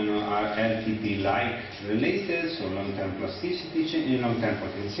phenomena are LTP-like related, so long-term plasticity and long-term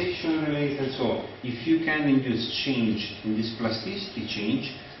potentiation related. So if you can induce change in this plasticity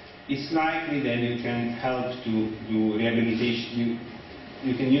change, it's likely that you can help to do rehabilitation.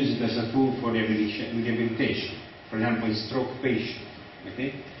 You can use it as a tool for rehabilitation. For example, in stroke patient,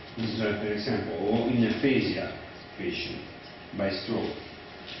 okay? This is an example, or in aphasia patient by stroke.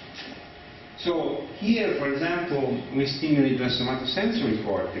 So here, for example, we stimulate the somatosensory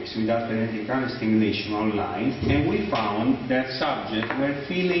cortex with alternating current stimulation online, and we found that subjects were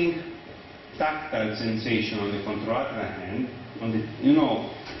feeling tactile sensation on the contralateral hand. On the,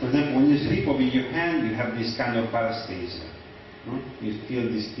 for example, when you sleep over your hand, you have this kind of paresthesia. You feel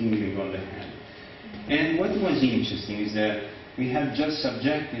this tingling on the hand. And what was interesting is that we had just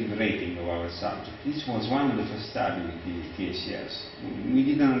subjective rating of our subject. This was one of the first studies with the TACS. We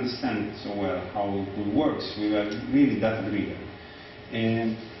didn't understand so well how it works. We were really data-driven.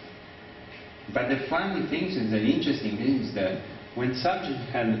 But the funny thing is, the interesting thing is that when subjects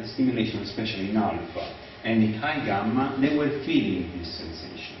had stimulation, especially in alpha and in high gamma, they were feeling this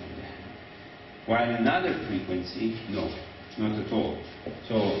sensation on the hand. While in other frequency, no, not at all.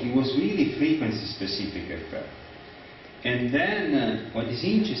 So it was really frequency-specific effect. And then what is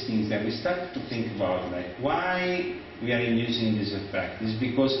interesting is that we started to think about like why we are inducing this effect. Is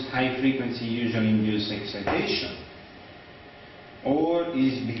because high frequency usually induce excitation? Or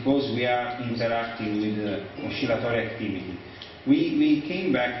is because we are interacting with oscillatory activity? We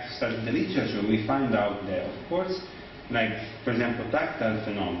came back to study the literature. We find out that, of course, like, for example, tactile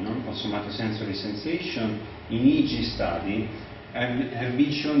phenomenon or somatosensory sensation in EEG study have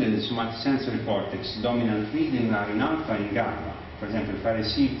been shown that the somatosensory cortex dominant regions are in alpha and gamma. For example, if I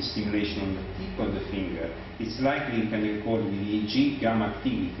receive stimulation on the tip of the finger, it's likely it can record with EEG gamma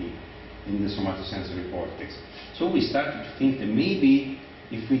activity in the somatosensory cortex. So we started to think that maybe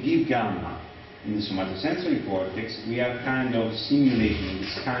if we give gamma in the somatosensory cortex, we are kind of simulating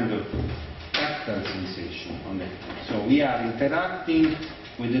this kind of tactile sensation on the hand. So we are interacting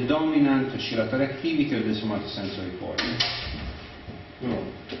with the dominant oscillatory activity of the somatosensory cortex.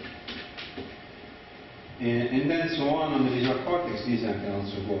 And then so on the visual cortex, this can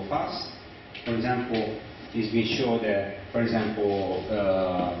also go fast. For example, is we show that, for example,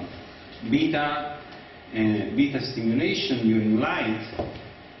 beta stimulation during light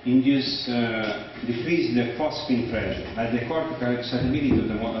decrease the phosphine pressure at the cortical excitability of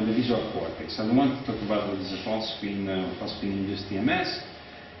the visual cortex. I don't want to talk about what is a phosphine-induced TMS,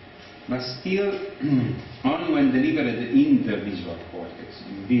 but still only when delivered in the visual cortex,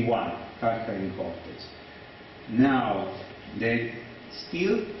 V1, calcarine cortex. Now, they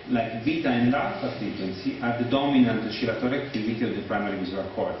still, like beta and alpha frequency, are the dominant oscillatory activity of the primary visual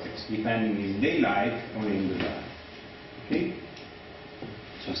cortex, depending in daylight or in the dark. Okay?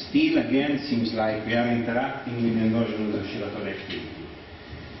 So still, again, seems like we are interacting with endogenous oscillatory activity.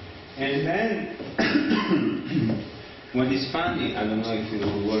 And then, what is funny, I don't know if you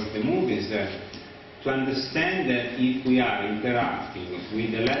watch the movie, is that to understand that if we are interacting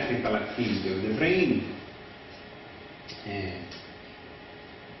with electrical activity of the brain,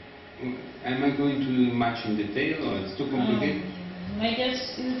 am I going too much in detail or it's too complicated? I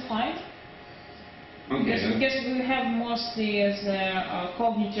guess it's fine. Okay. Because we have mostly as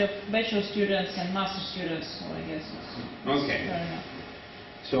cognitive bachelor students and master students, so I guess it's okay. fair enough.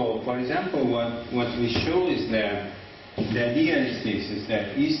 So, for example, what we show is that the idea is this, is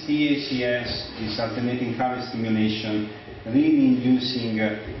that is TACS, this alternating current stimulation,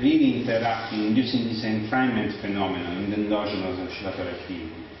 really interacting, inducing this entrainment phenomenon in the endogenous oscillatory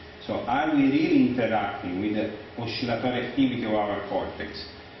activity. So are we really interacting with the oscillatory activity of our cortex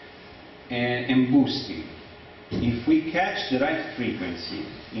and boosting? If we catch the right frequency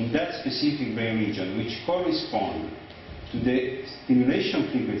in that specific brain region which correspond to the stimulation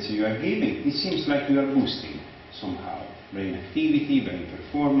frequency you are giving, it seems like you are boosting somehow brain activity, brain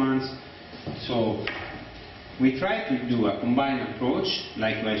performance. So we try to do a combined approach,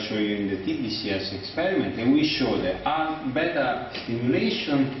 like I show you in the TDCS experiment, and we show that beta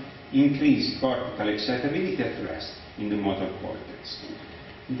stimulation increase cortical excitability at rest in the motor cortex.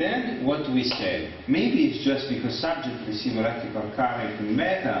 Then what we said, maybe it's just because subjects receive electrical current in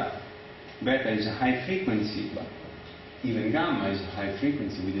beta is a high frequency, but even gamma is a high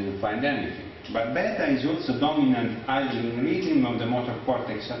frequency, we didn't find anything. But beta is also dominant algin rhythm of the motor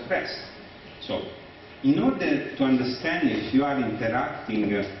cortex at rest. So, in order to understand if you are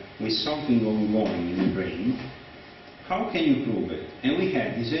interacting with something ongoing in the brain, how can you prove it? And we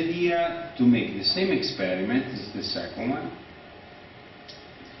had this idea to make the same experiment, this is the second one,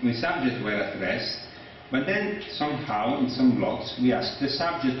 when subjects were at rest, but then somehow in some blocks we asked the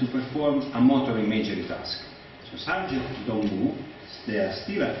subject to perform a motor imagery task. So subjects don't move, they are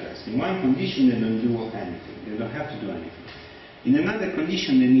still at rest. In one condition they don't do anything, they don't have to do anything. In another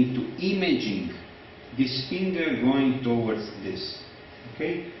condition they need to imaging this finger going towards this.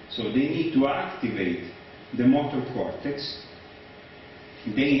 Okay? So they need to activate the motor cortex.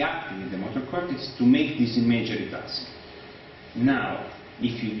 They activate the motor cortex to make this imagery task. Now,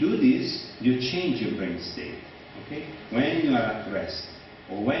 if you do this, you change your brain state. Okay? When you are at rest,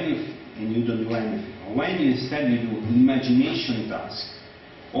 or when you don't do anything, or when you instead you do imagination task,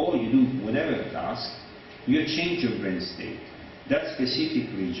 or you do whatever task, you change your brain state. That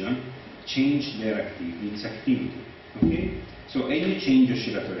specific region change their activity, its activity. Okay? So, and you change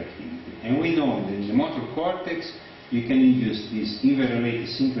oscillatory activity. And we know that in the motor cortex, you can induce this either related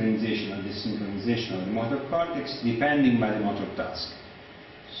synchronization or desynchronization of the motor cortex depending by the motor task.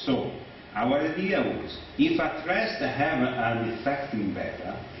 So, our idea was, if at rest I have an effect in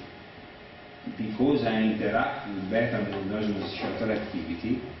beta, because I interact with beta and endogenous oscillatory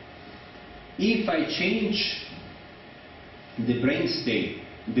activity, if I change the brain state,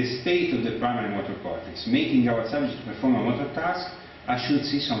 the state of the primary motor cortex, making our subject perform a motor task, I should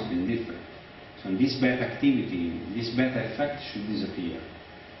see something different. So this beta activity, this beta effect should disappear.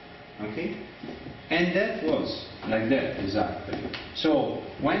 Okay? And that was like that, exactly. So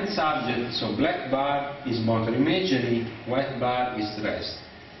when subject, so black bar is motor imagery, white bar is rest.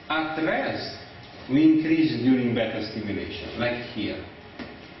 At rest, we increase during beta stimulation, like here.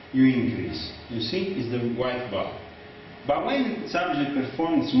 You increase. You see, it's the white bar. But when the subject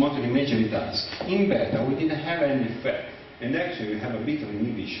performs motor imagery task, in beta we didn't have any effect. And actually we have a bit of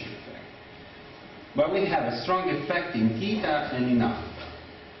inhibition effect. But we have a strong effect in theta and in alpha,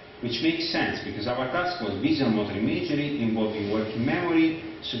 which makes sense because our task was visual motor imagery involving working memory,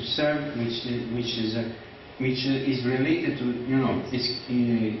 subserve, which is related to,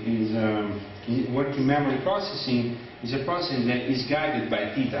 working memory processing is a process that is guided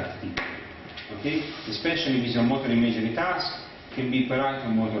by theta activity. Okay? Especially visual motor imagery task can be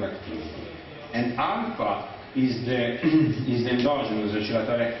parietal motor activity. And alpha is the endogenous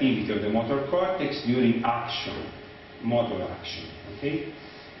oscillatory activity of the motor cortex during action, motor action. Okay?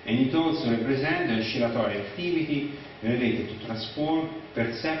 And it also represents the oscillatory activity related to transform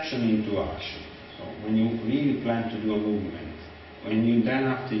perception into action. So when you really plan to do a movement, then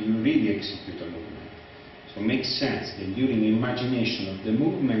after you really execute a movement. So it makes sense that during imagination of the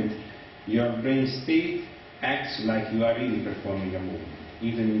movement, your brain state acts like you are really performing a movement,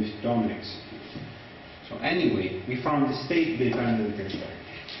 even if you don't execute. So anyway, we found the state-dependent effect.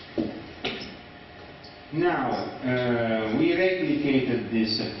 Now, we replicated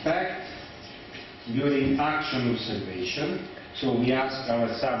this effect during action observation. So we asked our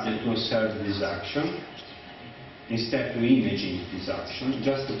subject to observe this action instead of imaging this action,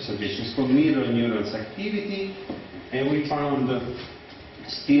 just observation. It's called mirror neurons activity, and we found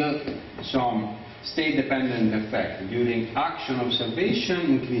still some state-dependent effect during action observation,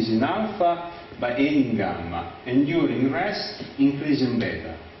 increase in alpha by aiding gamma, and during rest, increase in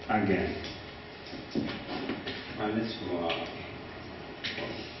beta again. Let's go out.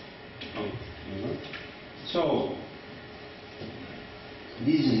 So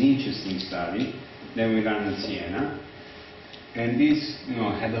this is an interesting study that we ran in Siena, and this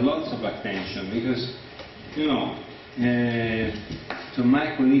had a lot of attention because so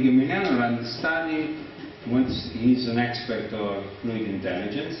my colleague Emiliano ran the study. He's an expert of fluid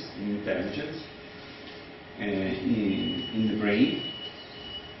intelligence, in the brain.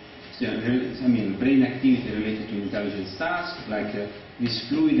 So, brain activity related to intelligence tasks, like this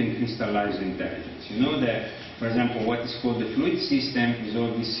fluid and crystallized intelligence. You know that, for example, what is called the fluid system is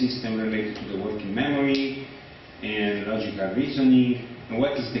all this system related to the working memory and logical reasoning. And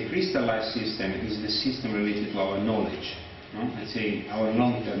what is the crystallized system is the system related to our knowledge. Let's say our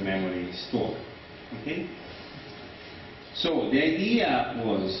long-term memory store. Okay? So the idea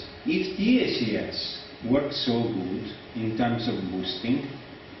was, if TACS works so good in terms of boosting,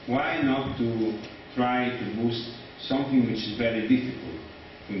 why not to try to boost something which is very difficult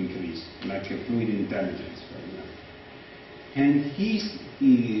to increase, like a fluid intelligence, for example. And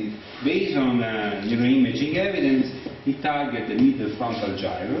based on neuroimaging evidence, he targeted the middle frontal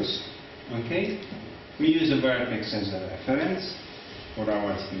gyrus. Okay? We use a vertex as a reference for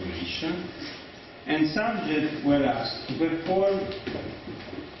our stimulation. And subjects were asked to perform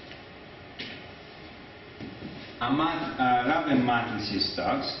a Raven matrices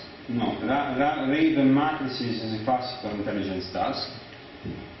task. Raven matrices is a classical intelligence task.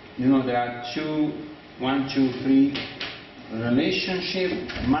 There are 1, 2, 3 relationship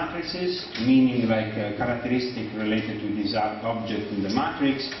matrices, meaning like a characteristic related to this object in the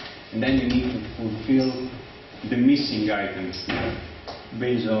matrix, and then you need to fulfill the missing items here,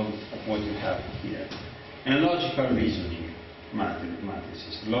 based on what you have here. And logical reasoning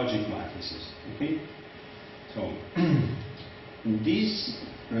matrices, logic matrices. Okay? So, this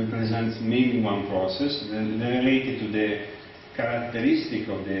represents maybe one process related to the characteristic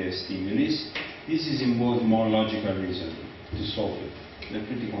of the stimulus. This is involved more logical reasoning to solve it. They're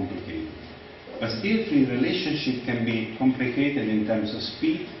pretty complicated. But still, free relationship can be complicated in terms of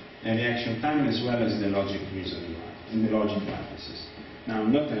speed and reaction time, as well as the logic reasoning in the logic matrices. Now,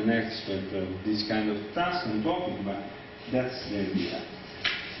 I'm not an expert of this kind of task and topic, but that's the idea.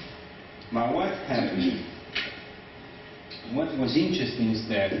 But what happened? What was interesting is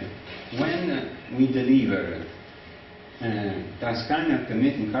that when we deliver transcranial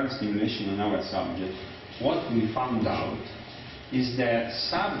alternating current stimulation on our subject, what we found out is that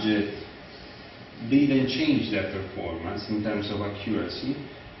subject didn't change their performance in terms of accuracy,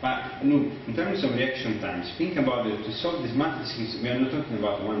 but look, in terms of reaction times, think about it. To solve these matrices, we are not talking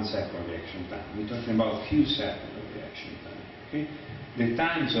about 1 second reaction time. We're talking about a few seconds of reaction time. Okay? The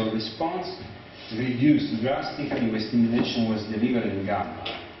times of response reduced drastically when stimulation was delivered in gamma.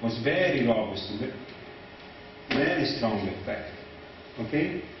 Was very robust, very strong effect.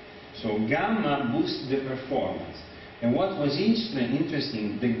 Okay? So gamma boosts the performance. And what was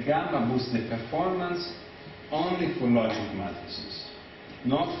interesting, the gamma boosts the performance only for logic matrices,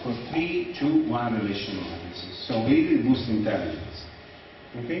 not for 3-2-1 relational matrices. So really boosts intelligence.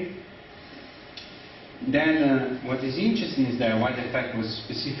 Okay? Then what is interesting is that why the effect was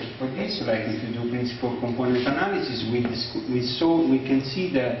specific for this, like if you do principal component analysis, we can see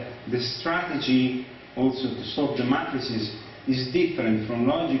that the strategy also to solve the matrices is different from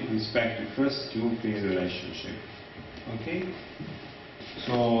logic with respect to first 2-3 relationship. Okay?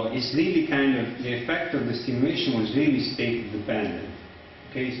 So it's really kind of, the effect of the stimulation was really state dependent.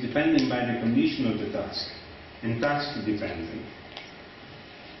 Okay? It's dependent by the condition of the task, and task dependent.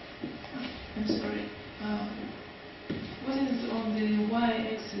 I'm sorry. What is on the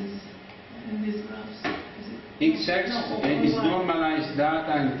y-axis in these graphs? X-axis is normalized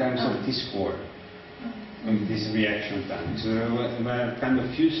data in terms of T-score. This reaction time. So there were kind of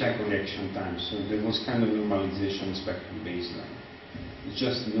few second reaction times, so there was kind of normalization with respect to baseline. It's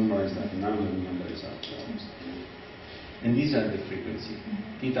just normalized that, now the number is out. And these are the frequency,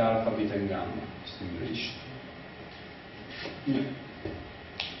 theta, alpha, beta, and gamma stimulation. Yeah.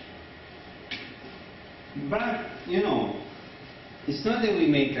 But, you know, it's not that we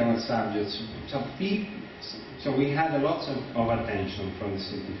make our subjects, so we had a lot of attention from the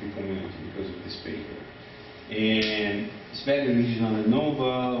scientific community because of this paper. And it's very original and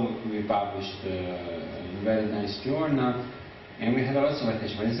novel. We published in a very nice journal, and we had a lot of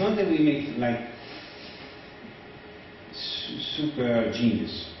attention. But it's not that we make like super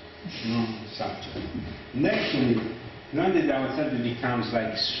genius, subject. And actually, not that our subject becomes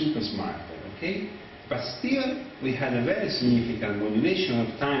like super smart, okay? But still, we had a very significant modulation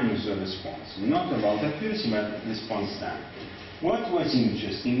of time of response. Not about accuracy, but response time. What was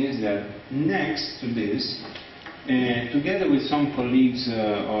interesting is that next to this, together with some colleagues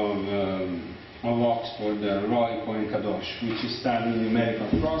of Oxford, Roy Cohen-Kadosh, which is studying numerical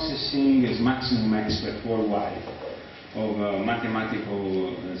processing as maximum expert worldwide of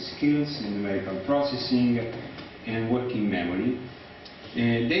mathematical skills in numerical processing and working memory.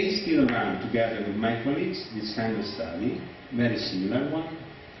 They still run together with my colleagues this kind of study, very similar one.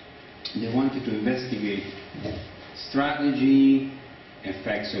 They wanted to investigate strategy,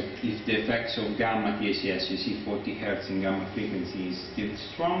 effects of, if the effects of gamma TACS, you see 40 Hz in gamma frequency is still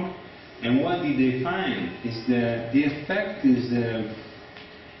strong. And what did they find is the effect is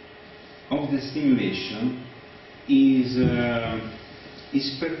of the stimulation is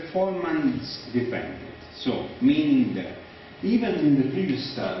performance dependent. So, meaning that even in the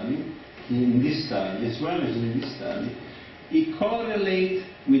previous study, in this study, as well as in this study, it correlates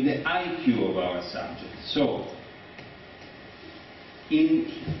with the IQ of our subject. So,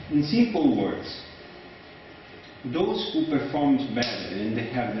 in simple words, those who performed better and they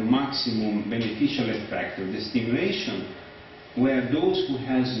have the maximum beneficial effect of the stimulation were those who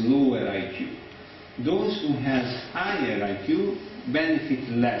has lower IQ. Those who has higher IQ benefit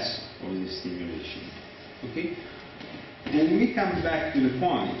less of the stimulation. Okay? And we come back to the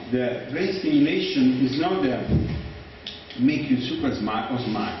point that brain stimulation is not make you super smart or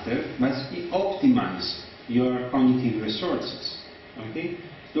smarter, but it optimizes your cognitive resources. Okay?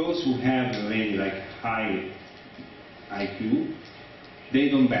 Those who have already like high IQ, they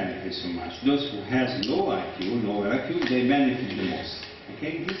don't benefit so much. Those who has low IQ, lower IQ, they benefit the most.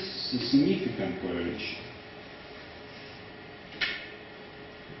 Okay? This is a significant correlation.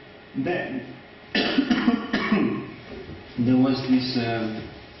 Then there was this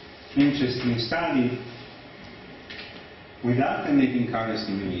interesting study with alternating current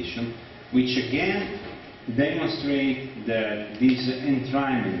stimulation, which again demonstrate that this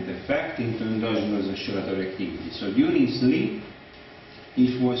entrainment effect into endogenous oscillatory activity. So during sleep,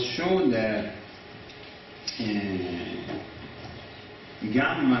 it was shown that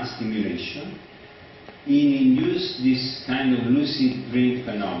gamma stimulation induced this kind of lucid dream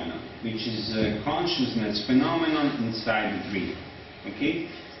phenomenon, which is a consciousness phenomenon inside the dream. Okay?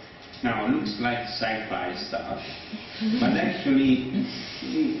 Now, it looks like sci-fi stuff, but actually,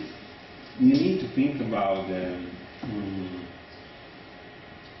 you need to think about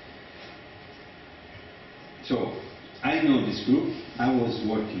so I know this group. I was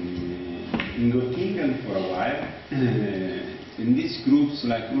working in Göttingen for a while. In these groups,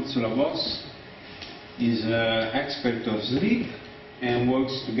 like Ursula Voss is an expert of sleep and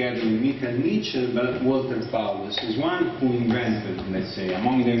works together with Michael Mitchell, but Walter Paulus is one who invented, let's say,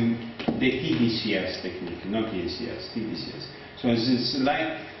 among them, the TDCS technique, not TDCS, TDCS. So it's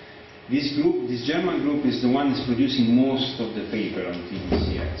like this group, this German group, is the one that's producing most of the paper on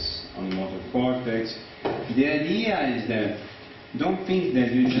TDCS, on motor cortex. The idea is that don't think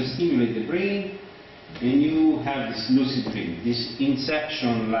that you just stimulate the brain and you have this lucid dream, this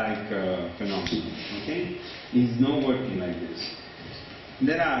inception-like phenomenon. Okay, it's not working like this.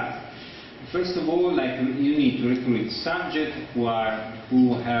 There are, first of all, like you need to recruit subjects who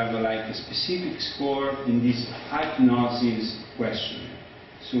have like a specific score in this hypnosis questionnaire,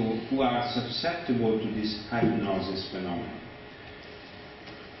 so who are susceptible to this hypnosis phenomenon.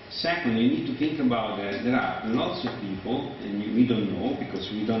 Second, you need to think about that there are lots of people, and we don't know because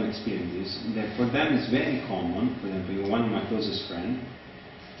we don't experience this, that for them it's very common. For example, one of my closest friends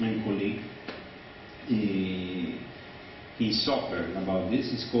and colleague, he suffered about this.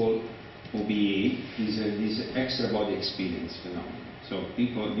 It's called OBA. It's this extra body experience phenomenon. So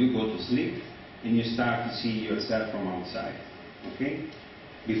people, you go to sleep and you start to see yourself from outside, okay?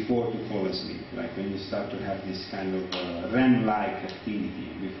 Before to fall asleep, like when you start to have this kind of REM-like activity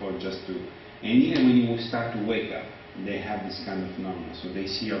before just to, and even when you start to wake up, they have this kind of phenomenon. So they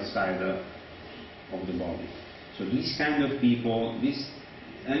see outside of the body. So these kind of people, this,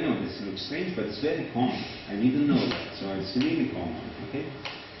 I know this looks strange, but it's very common. I didn't know that, so it's really common, okay?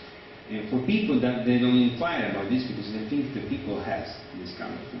 And for people that they don't inquire about this because they think the people has this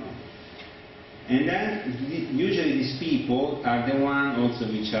kind of phenomenon. And then usually these people are the ones also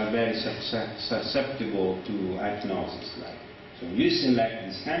which are very susceptible to hypnosis. Like. So you select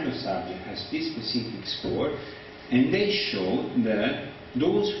this kind of subject, has this specific score, and they show that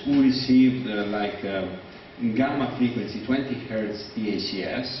those who received gamma frequency 20 Hz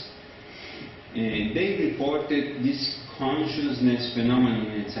TACS, they reported this consciousness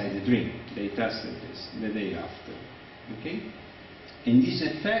phenomenon inside the dream. They tested this the day after. Okay? And this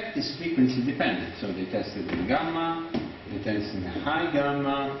effect is frequency dependent. So they tested in gamma, they tested in high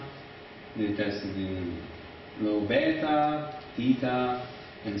gamma, they tested in low beta, theta,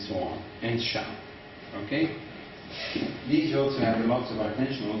 and so on, and sham. Okay? These also have lots of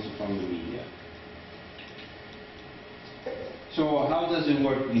attention also from the media. So how does it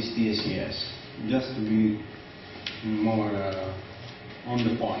work, this TACS? Just to be more on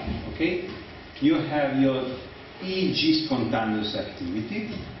the point, okay? You have your EEG spontaneous activity.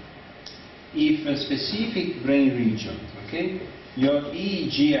 If a specific brain region, okay, your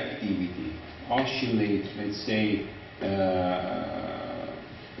EEG activity oscillates, let's say,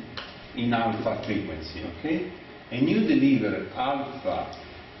 in alpha frequency, okay, and you deliver alpha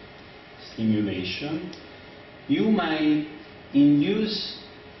stimulation, you might induce.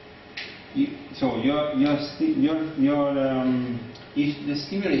 So if the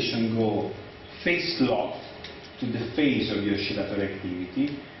stimulation go phase locked to the phase of your oscillatory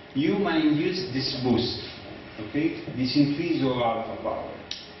activity, you might induce this boost, okay, this increase of alpha power.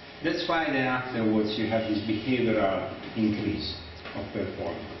 That's why then afterwards you have this behavioral increase of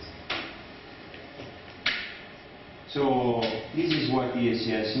performance. So this is what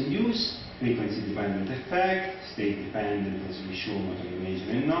TACS induce: frequency-dependent effect, state-dependent, as we show motor imaging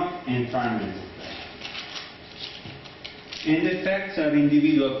and not, and transient effect. And effects are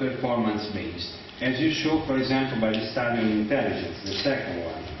individual performance-based, as you show, for example, by the study of intelligence, the second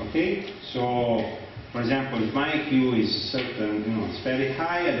one. Okay? So, for example, if my IQ is certain, it's very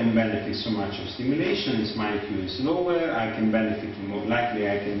high, I don't benefit so much of stimulation. If my IQ is lower, I can benefit more. Likely,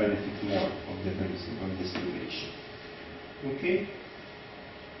 I can benefit more of the stimulation. Okay?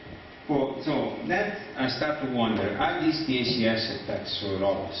 So then I start to wonder, are these TACS effects so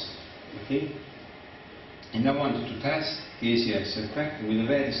robust? Okay? And I wanted to test TACS effect with a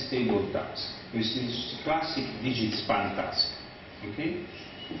very stable task, which is a classic digit span task. Okay?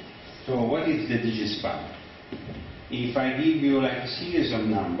 So what is the digit span? If I give you like a series of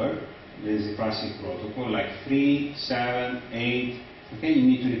numbers, there is a classic protocol like 3, 7, 8. Okay, you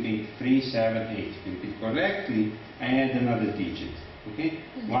need to repeat 3, 7, 8. If you repeat correctly, I add another digit. Okay?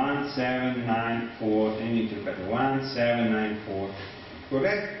 1, 7, 9, 4, and you need to repeat 1, 7, 9, 4.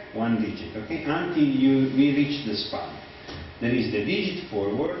 Correct? One digit. Okay? Until we reach the span. There is the digit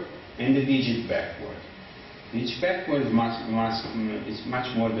forward and the digit backward. Digit backward is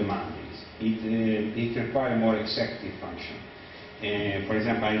much more demanding. It requires more executive function. For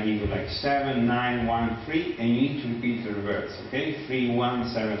example, I give you like 7, 9, 1, 3, and you need to repeat the reverse. Okay? 3, 1,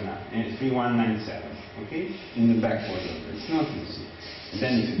 7, 9, and 3, 1, 9, 7. okay? In the backward order. It's not easy. And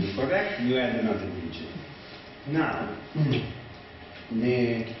then if you do correct, you add another digit. Now,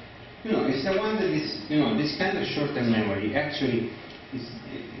 it's the one that is, this kind of short-term memory actually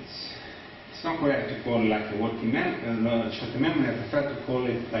it's not correct to call it like a working short-term memory. I prefer to call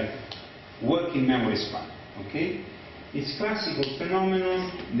it like working memory span. Okay? It's classical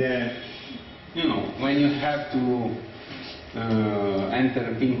phenomenon that when you have to enter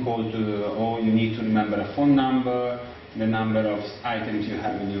a PIN code, or you need to remember a phone number, the number of items you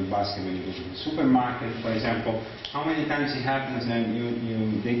have in your basket when you go to the supermarket, for example. How many times it happens that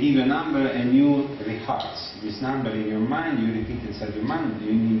they give you a number and you rehearse this number in your mind, you repeat inside your mind,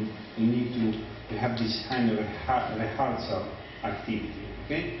 you need to have this kind of rehearsal activity,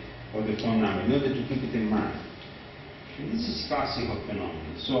 okay, for the phone number in order to keep it in mind. And this is classical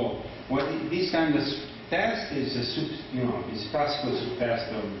phenomenon. So this kind of test is is classical subtest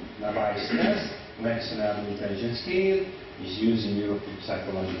of Levi's test. Less level intelligence scale is used in Europe for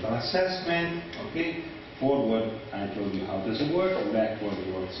psychological assessment. Okay, forward I told you how does it work, backward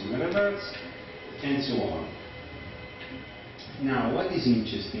it works in the reverse, and so on. Now, what is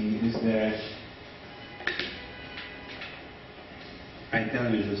interesting is that I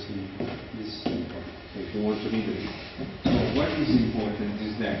tell you just this is important. So if you want to read it. So what is important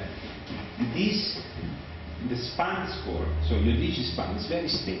is that the span score, so your digit span is very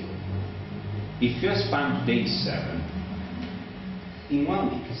stable. If your span today is 7, in 1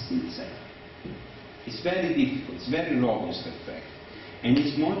 week it's still 7. It's very difficult, it's very robust effect. And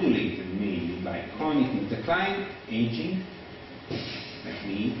it's modulated mainly by cognitive decline, aging, like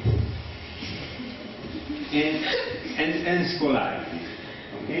me, and scolarity.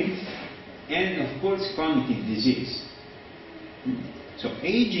 Okay? And of course cognitive disease. So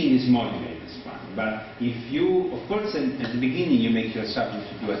aging is modulated span, but if you, of course at the beginning you make yourself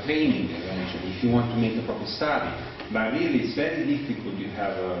to do a training eventually, if you want to make a proper study, but really it's very difficult. You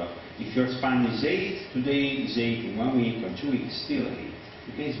have if your span is 8, today is 8, in 1 week or 2 weeks still 8.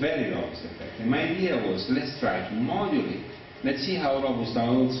 Okay, it's very robust effect. And my idea was, let's try to modulate, let's see how robust are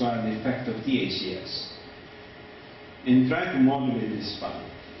also the effect of TACS, and try to modulate this span.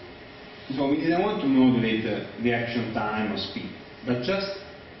 So we didn't want to modulate the reaction time or speed, but just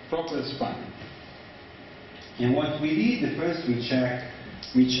proper span. And what we did, first we checked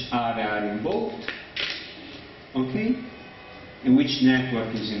which area are involved, okay, and which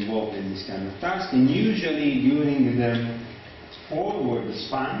network is involved in this kind of task. And usually during the forward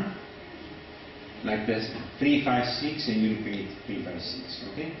span, like this 3, 5, 6, and you repeat 3, 5, 6,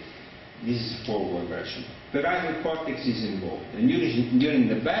 okay? This is the forward version. Parietal cortex is involved, and during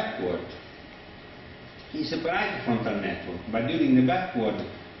the backward, it's a parietal frontal network, but during the backward,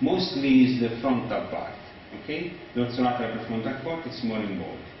 mostly is the frontal part, okay? The dorsolateral prefrontal cortex is more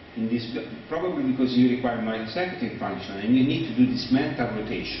involved. In this, probably because you require more executive function, and you need to do this mental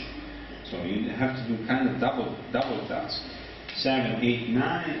rotation. So you have to do kind of double task. 7, 8,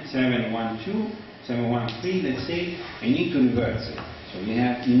 9, 7, 1, 2, 7, 1, 3, let's say, and you need to reverse it. So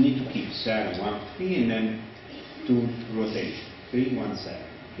you need to keep 7, 1, 3, and then 2 rotation, 3, 1, 7.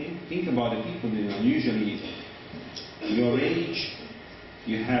 Okay? Think about the people that are usually your age.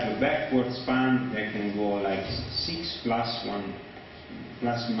 You have a backward span that can go like 6 plus 1,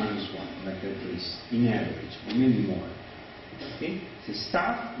 plus minus 1, like at least, in average, or maybe more. Okay? It's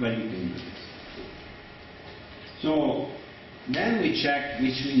tough, but you can do it. So then we check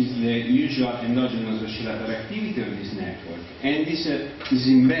which is the usual endogenous oscillatory activity of this network, and this is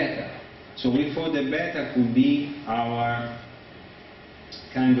in beta. So we thought that beta could be our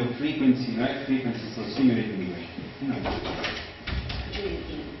kind of frequency, right? Frequency for simulated way. No.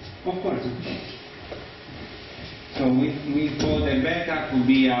 Of course. So we thought that beta could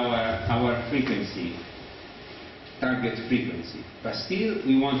be our frequency, target frequency. But still,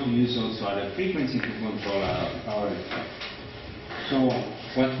 we want to use also other frequency to control our effect. So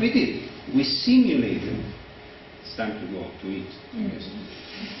what we did, we simulated. It's time to go to eat.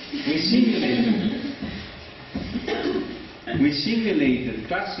 We simulated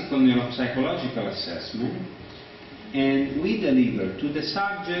classical neuropsychological assessment, and we delivered to the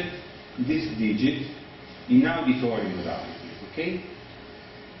subject this digit in auditory modality. Okay?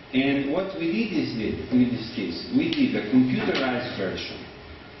 And what we did is in this case, we did a computerized version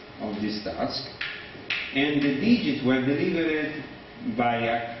of this task, and the digits were delivered by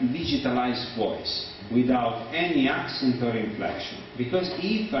a digitalized voice without any accent or inflection. Because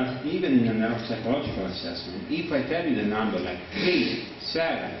if, even in a neuropsychological assessment, if I tell you the number like 8,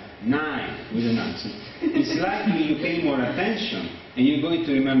 7, 9 with an accent, it's likely you pay more attention and you're going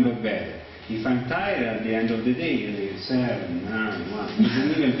to remember better. If I'm tired at the end of the day, you say 7, 9, 1, you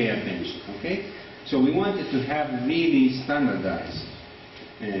don't even pay attention, okay? So we wanted to have really standardized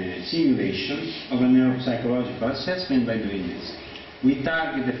simulation of a neuropsychological assessment by doing this. We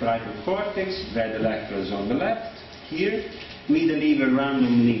target the parietal cortex, red electrodes on the left, here. We deliver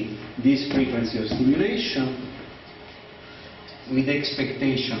randomly this frequency of stimulation with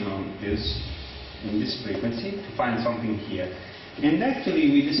expectation on this, in this frequency, to find something here. And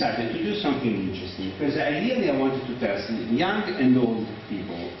actually we decided to do something interesting, because ideally I wanted to test young and old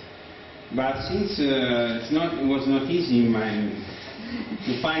people. But since it was not easy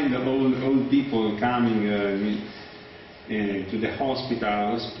to find the old people coming to the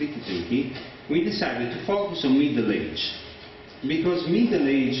hospital, was pretty tricky, we decided to focus on middle age. Because middle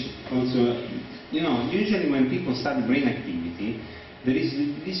age also, usually when people study brain activity, there is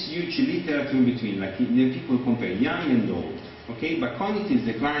this huge literature in between, like people compare young and old. Okay, but cognitive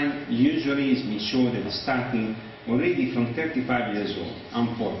decline usually is shown at starting already from 35 years old,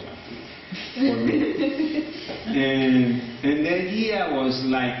 unfortunately, for me. And the idea was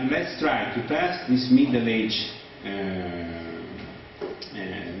like, let's try to test this middle age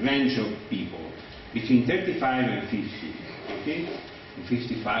range of people, between 35 and 50, okay,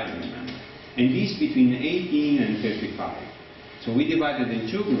 55 I remember, and this between 18 and 35. So we divided in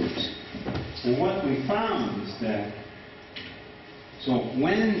two groups, and what we found is that so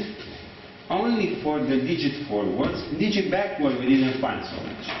when only for the digit forwards, digit backward we didn't find so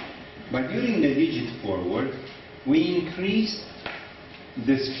much. But during the digit forward, we increased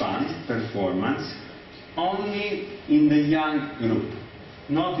the span performance only in the young group,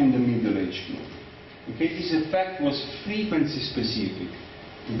 not in the middle age group. Okay, this effect was frequency specific.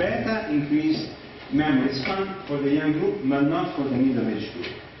 Beta increased memory span for the young group, but not for the middle age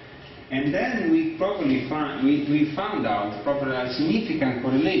group. And then we probably found out probably a significant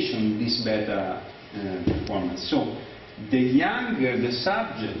correlation with this beta performance. So the younger the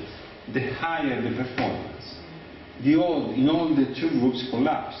subject, the higher the performance. The old, in all the two groups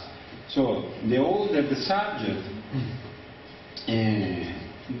collapsed. So the older the subject,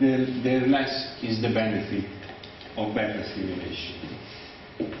 the less is the benefit of beta stimulation.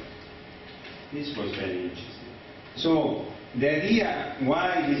 This was very interesting. So the idea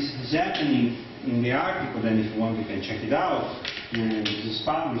why this is happening in the article, then if you want you can check it out, this is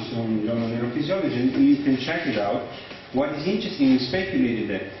published on Journal of Neurophysiology, and you can check it out. What is interesting is speculated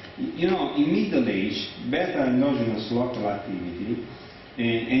that, in middle age, beta endogenous local activity,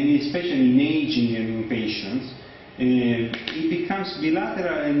 and especially in aging and in patients, it becomes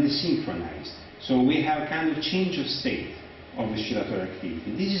bilateral and desynchronized. So we have kind of change of state of oscillatory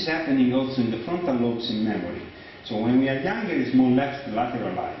activity. This is happening also in the frontal lobes in memory. So when we are younger, it's more left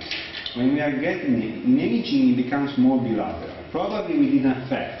lateralized. When we are getting in aging, it becomes more bilateral. Probably we didn't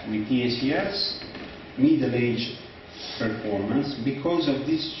affect with TACS middle age performance because of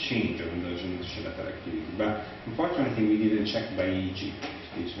this change of endogenous oscillatory activity. But unfortunately, we didn't check by EEG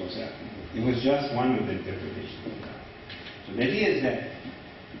if this was happening. It was just one of the interpretations of that. So the idea is that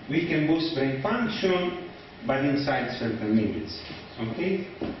we can boost brain function, but inside certain limits. Okay?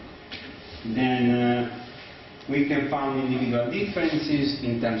 Then we can find individual differences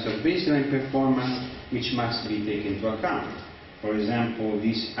in terms of baseline performance, which must be taken into account. For example,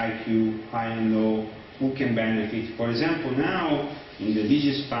 this IQ, high and low, who can benefit? For example, now in the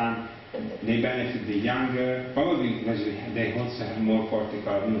digit span, they benefit the younger, probably because they also have more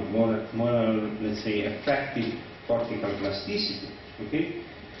cortical, more, let's say, effective cortical plasticity. Okay.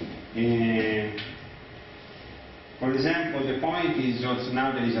 For example, the point is also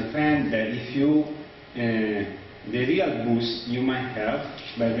now there is a trend that if you the real boost you might have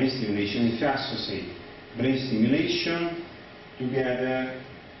by brain stimulation if you associate brain stimulation together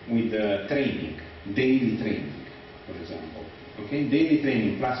with training, daily training, for example. Okay, daily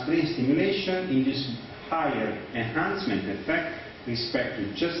training plus brain stimulation induces higher enhancement effect respect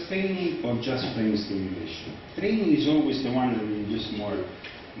to just training or just brain stimulation. Training is always the one that will induce more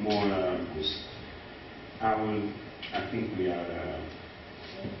boost. I think we are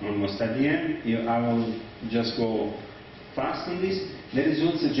almost at the end. I will just go fast on this. There is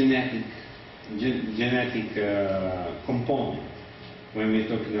also genetic component when we're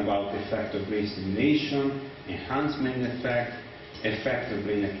talking about the effect of brain stimulation, enhancement effect of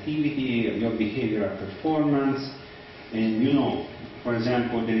brain activity, of your behavioral performance, and for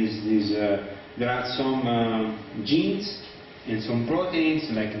example, there are some genes and some proteins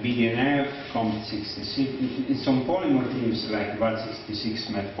like BDNF, COMP66, some polymorphisms like VAD66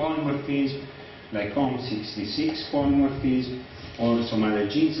 MET polymorphism, like COMP66 polymorphism, or some other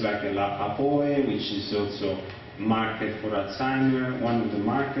genes like APOE, which is also market for Alzheimer, one of the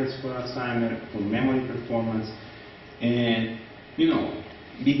markers for Alzheimer, for memory performance. And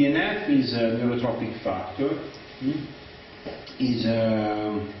BDNF is a neurotropic factor, is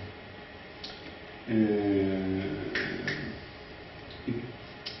a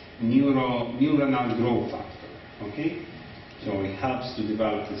neuronal growth factor, okay? So it helps to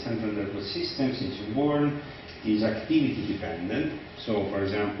develop the central nervous system since you're born, is activity dependent. So for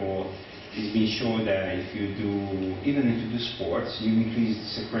example, it's been shown that if you do, even if you do sports, you increase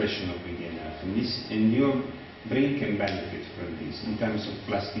the secretion of BDNF, and your brain can benefit from this in terms of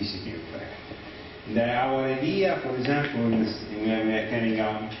plasticity effect. Our idea, for example, we are carrying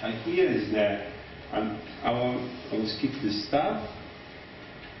out here is that I will skip this stuff.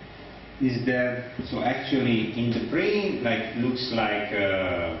 Is that so? Actually, in the brain, like looks like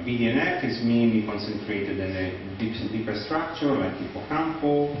BDNF is mainly concentrated in a deeper structure, like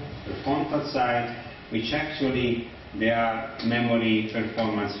hippocampal, the frontal side, which actually they are memory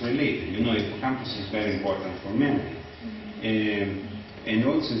performance related. You know, hippocampus is very important for memory. And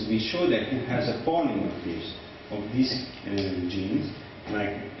also, we show that who has a polymorphism of these genes,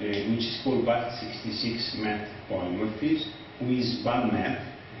 like which is called BAT66-MET polymorphism, who is BAL-MET,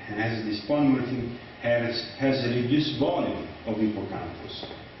 has this polymorphism, has a reduced volume of hippocampus,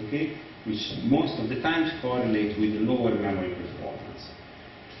 okay, which most of the times correlate with lower memory performance.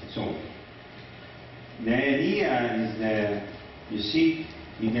 So the idea is that you see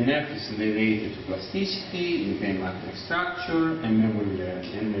BDNF is related to plasticity, brain matrix structure, and memory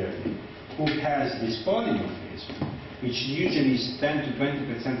learning. Who has this polymorphism, which usually is 10 to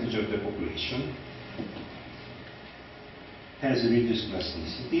 20% of the population, has reduced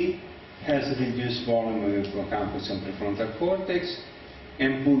plasticity, has reduced volume of hippocampus and prefrontal cortex,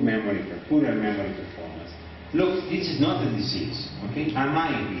 and poorer memory performance. Look, this is not a disease, okay? I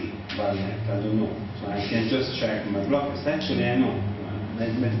might be BAL-MET, I don't know. So I can just check my blood test. Actually, I know.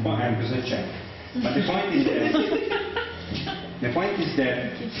 Because I checked. But the point is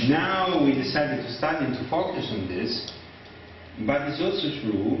that now we decided to study and to focus on this. But it's also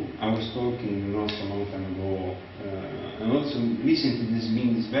true, I was talking not so long time ago, and also listening to this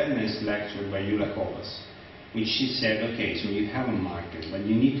very nice lecture by Yula Kovas, which she said, okay, so you have a marker, but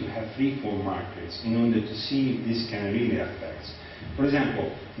you need to have 3-4 markers in order to see if this can really affect. For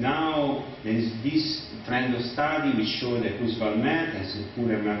example, now there is this trend of study which show that who's BAL-MET has a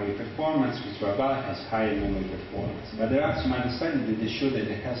poorer memory performance, who's BAL has higher memory performance. But there are some other studies that they show that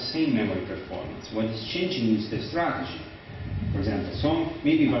it has same memory performance. What is changing is the strategy. For example,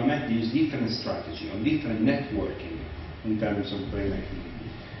 maybe BAL-MET use different strategy or different networking in terms of brain activity.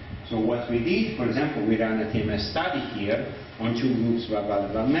 So what we did, for example, we ran a TMS study here on 2 groups of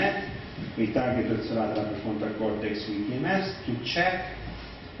BAL-MET. We targeted lateral prefrontal cortex with TMS to check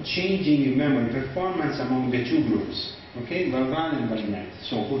changing in memory performance among the 2 groups. Okay, BAL and BAL-MET.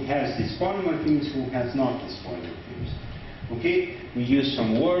 So who has this polymorphism, who has not this polymorphism. Okay, we use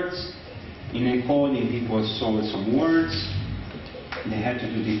some words. In encoding, people solved some words. They had to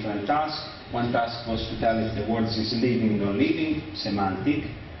do different tasks. One task was to tell if the words is living or living, semantic,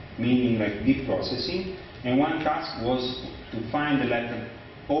 meaning like deep processing. And one task was to find the letter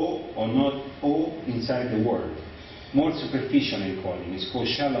O or not O inside the word. More superficial encoding. It's called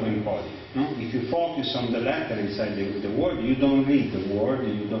shallow encoding. No? If you focus on the letter inside the word, you don't read the word,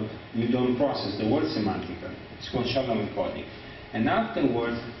 you don't process the word semantically. It's called shallow encoding. And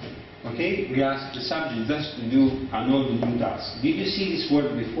afterwards, okay, we asked the subject just to do another new task. Did you see this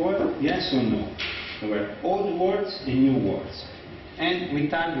word before? Yes or no? There were old words and new words. And we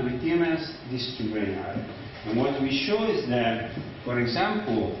target with TMS these 2 brain areas. And what we show is that, for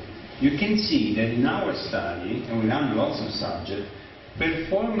example, you can see that in our study, and we ran lots of subjects,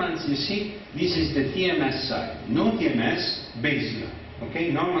 performance, you see, this is the TMS side. No TMS, baseline,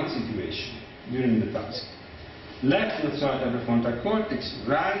 okay, normal situation during the task. Left lateral prefrontal cortex,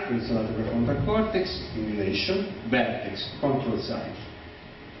 right lateral prefrontal cortex, stimulation, vertex, control side.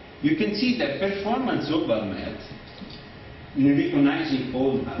 You can see that performance of BAL-MET in recognizing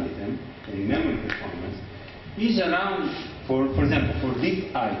old item, in memory performance, is around, for example, for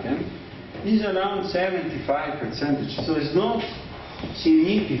deep item, is around 75%. So it's not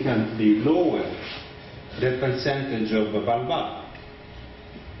significantly lower the percentage of BAL.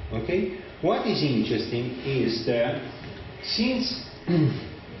 Okay? What is interesting is that since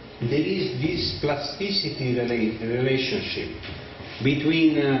there is this plasticity relationship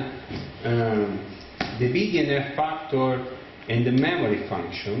between the BDNF factor and the memory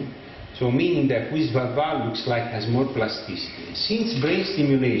function, so meaning that which BAL looks like has more plasticity. Since brain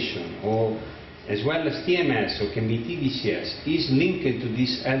stimulation, or as well as TMS, or can be TDCS, is linked to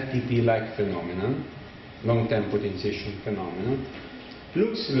this LTP-like phenomenon, long-term potentiation phenomenon,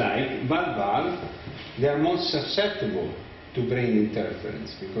 looks like BAL, they are more susceptible to brain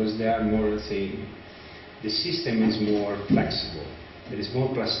interference because they are more, let's say, the system is more flexible. There is more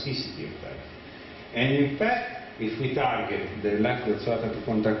plasticity in fact. And in fact, if we target the left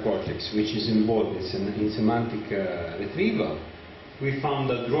prefrontal cortex, which is involved in semantic retrieval, we found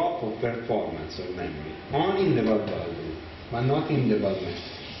a drop of performance of memory, only in the verbal group, but not in the verbal.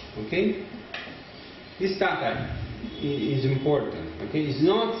 Okay? This data is important. Okay? It's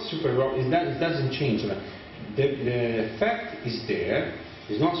not super, it doesn't change. The effect is there,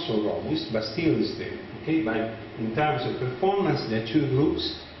 it's not so robust, but still is there. Okay? But in terms of performance, the two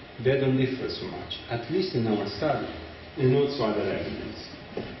groups, they don't differ so much, at least in our study, and also other evidence.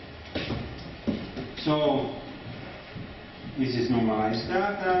 So, this is normalized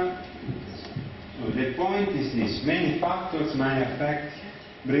data. So the point is this: many factors might affect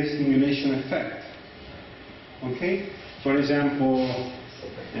brain stimulation effect. Okay? For example,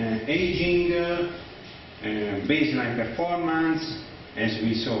 aging, baseline performance, as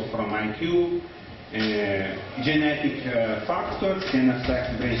we saw from IQ, genetic factors can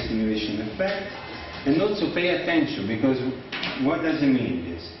affect brain stimulation effect. And also pay attention, because what does it mean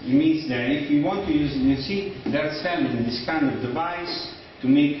this? It means that if you want to use, you see, they're selling this kind of device to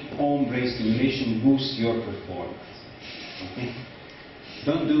make home brain stimulation boost your performance. Okay?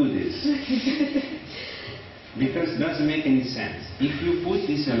 Don't do this. Because it doesn't make any sense. If you put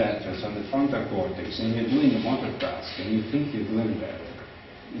these electrodes on the frontal cortex and you're doing a motor task and you think you're doing better,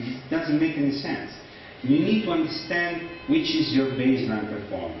 it doesn't make any sense. You need to understand which is your baseline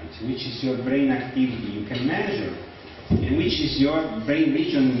performance, which is your brain activity you can measure, and which is your brain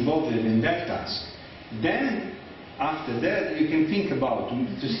region involved in that task. Then, after that, you can think about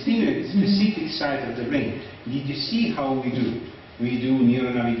to stimulate specific side of the brain. Did you see how we do? We do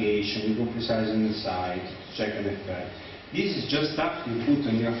neuronavigation, we go precise on the side, check an effect. This is just stuff you put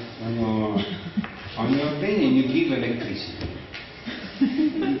on your brain and you give electricity.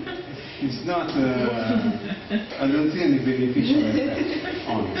 It's not, I don't see any beneficial effect,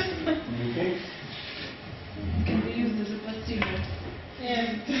 honestly. Okay? It can be used as a placebo.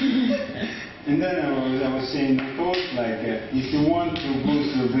 Yeah. And then I was saying before, like, if you want to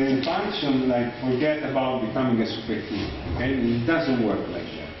boost your brain function, like, forget about becoming a superhuman. Okay? It doesn't work like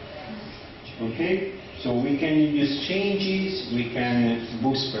that. Okay? So we can use changes, we can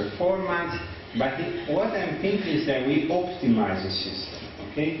boost performance, but what I'm thinking is that we optimize the system.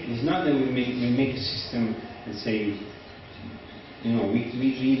 Okay? It's not that we make the system, let's say, you know, we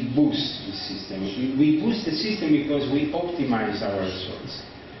boost the system. We boost the system because we optimize our resources,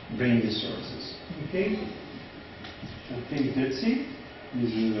 brain resources. Okay? I think that's it.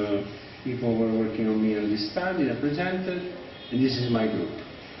 This is people who were working on me on this study that presented, and this is my group.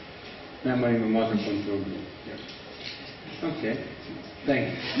 Memory and motor control group. Yeah. Okay. Thank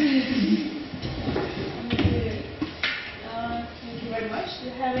you. Thank you very much. Do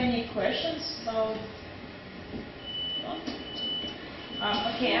you have any questions about? No?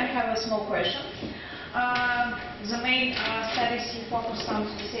 Okay, I have a small question. The main studies you focused on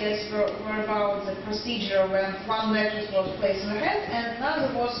were about the procedure when one electrode was placed in the head and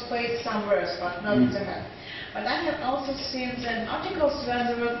another was placed somewhere else, but not in the head. But I have also seen the articles when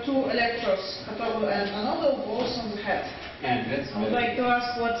there were two electrodes, cathode and anode, both on the head. And I would like to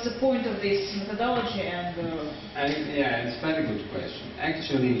ask what's the point of this methodology and... yeah, it's a very good question.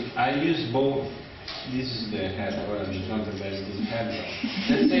 Actually, I use both. This is the head, well, it's not the best, it's the head.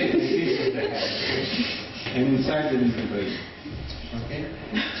 Let's say this is the head. And inside there is the brain. Okay?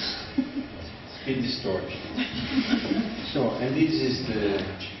 Speed distortion. So, and this is the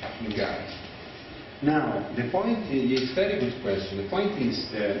guy. Now, the point is, it's a very good question. The point is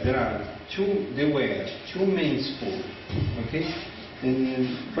that there were two main schools. Okay?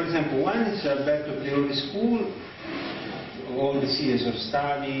 And, for example, one is Alberto Priori school, all the series of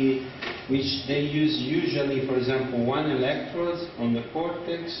study, which they use usually, for example, one electrode on the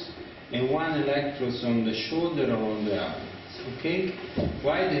cortex and one electrode on the shoulder or on the arm. Okay?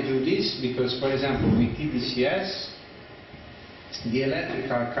 Why they do this? Because, for example, with TDCS, the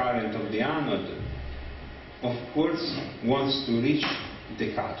electrical current of the anode, of course, wants to reach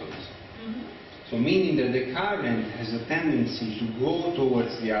the cathode. So meaning that the current has a tendency to go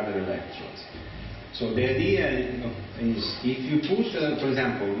towards the other electrodes. So the idea is if you put, for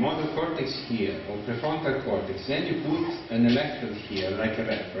example, motor cortex here or prefrontal cortex, then you put an electrode here like a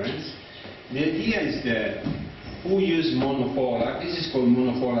reference, the idea is that who use monopolar, this is called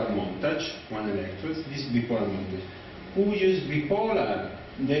monopolar montage, one electrode, this is bipolar montage. Who use bipolar,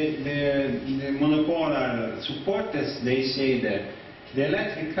 the monopolar supporters, they say that the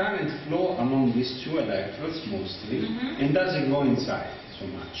electric current flow among these two electrodes mostly and doesn't go inside. so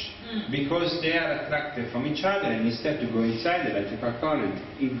much. Because they are attracted from each other, and instead to go inside the electrical current,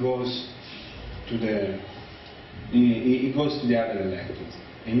 it goes to the other electrons.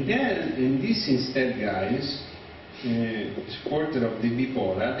 And then, in this instead guys, supporter of the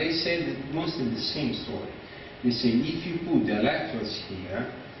bipolar, they say mostly the same story. They say if you put the electrodes here,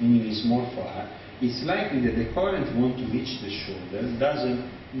 meaning it's more far, it's likely that the current won't reach the shoulder, doesn't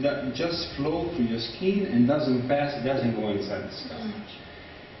just flow through your skin and doesn't go inside the skull.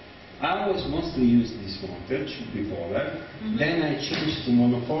 I was mostly used this voltage, bipolar, then I changed to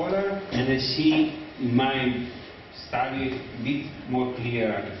monopolar, and I see in my study a bit more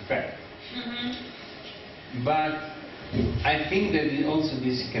clear effect. But I think that also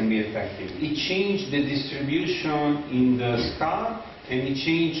this can be effective. It changed the distribution in the skull, and it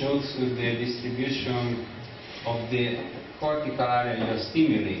changed also the distribution of the cortical area you're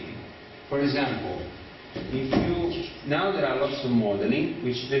stimulating. For example, now there are lots of modeling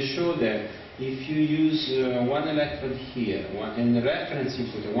which they show that if you use one electrode here, and the reference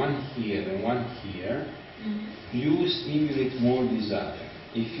input, one here and one here, you stimulate more this other.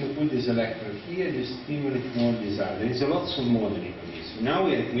 If you put this electrode here, you stimulate more this other. There is lots of modeling on this. Now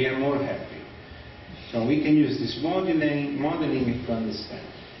we are more happy. So we can use this modeling to understand.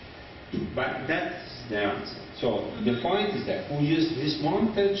 But that's the answer. So the point is that we use this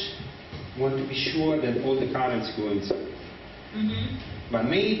voltage, want to be sure that all the currents go inside. But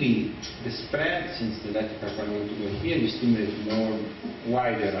maybe the spread, since the electrical current want to go here, you stimulate more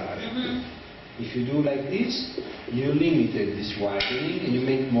wider area. If you do like this, you limited this widening and you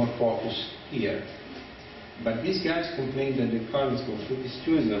make more focus here. But these guys complain that the currents go through these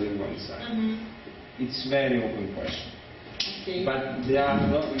two and doesn't go inside. It's very open question. But there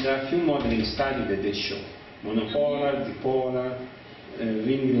are a few modeling studies that they show. Monopolar, dipolar,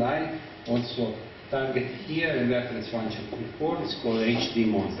 ring light, also target here and reference 1, 2, 3, 4. It's called HD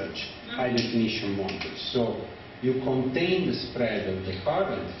montage, high definition montage. So you contain the spread of the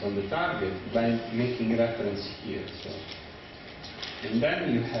current from the target by making reference here. So, and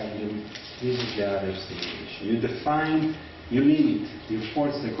then you have this is the other stimulation. You define, you limit, you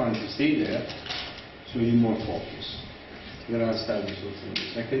force the current to stay there, so you're more focused. There are studies also on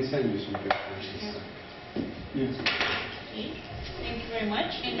this. I can send you some pictures. Yes. Okay. Thank you very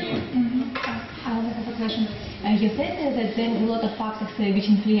much. And you? I also have a question. You said that there are a lot of factors which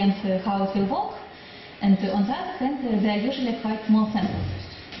influence how it will work, and on the other hand, they are usually quite small samples.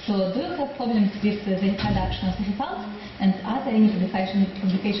 So do you have problems with the reproduction of the results, and are there any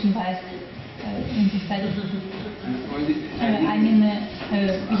publication bias in this study?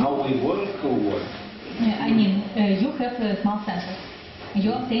 How we work or what? I mean, you have small samples.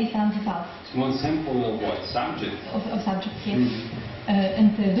 You obtain some results. Small sample of what? Subject? Of subjects, yes.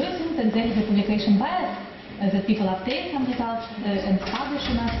 And do you think that there is a publication bias, that people obtain some results and publish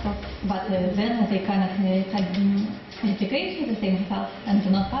an article, but then they cannot replicate the same results and do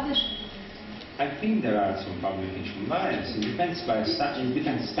not publish? I think there are some publication bias. It depends it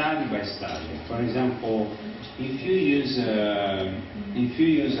depends study by study. For example, if you use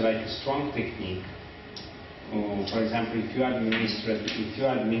like a strong technique, or for example, if you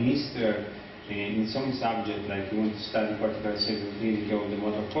administer in some subject, like you want to study cortical sensitivity of the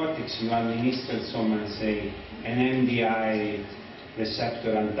motor cortex, you administer someone, say, an MDI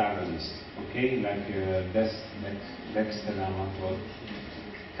receptor antagonist, okay, like dextramadol,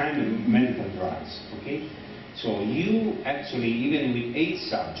 kind of medical drugs, okay. So you actually, even with 8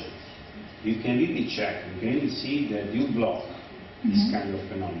 subjects, you can really check, you can really see that you block this kind of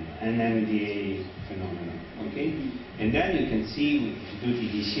phenomenon, an MDA phenomenon, okay? And then you can see, if you do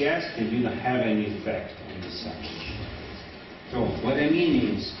TDCS, that you don't have any effect on the subject. So what I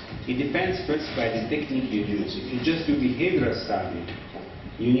mean is, it depends first by the technique you use. If you just do behavioral study,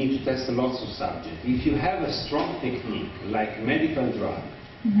 you need to test lots of subjects. If you have a strong technique, like medical drug,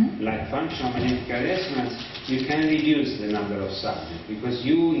 like functional magnetic resonance, you can reduce the number of subjects, because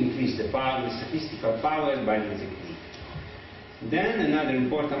you increase the power, the statistical power by the technique. Then another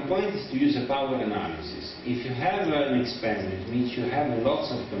important point is to use a power analysis. If you have an experiment in which you have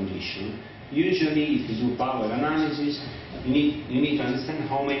lots of conditions, usually if you do power analysis, you need to understand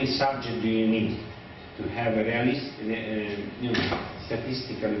how many subjects do you need to have a realistic,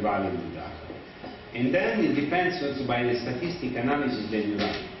 statistically valuable data. And then it depends also by the statistic analysis that you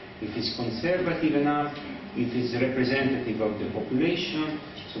run. If it's conservative enough, if it's representative of the population,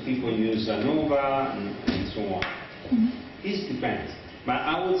 so people use ANOVA and so on. This depends, but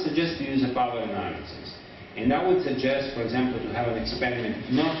I would suggest to use a power analysis. And I would suggest, for example, to have an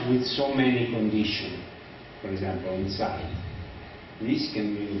experiment not with so many conditions, for example, inside. This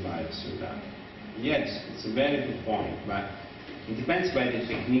can really bias your data. Yes, it's a very good point, but It depends by the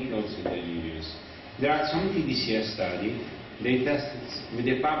technique also that you use. There are some TDCS studies, they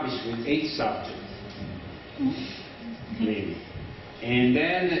published with 8 subjects, maybe. And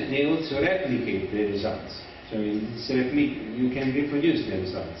then they also replicate the results. So you can reproduce the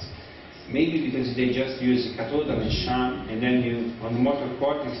results. Maybe because they just use cathodal and sham, and then on the motor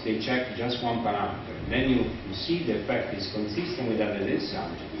cortex they check just one parameter. Then you see the effect is consistent with other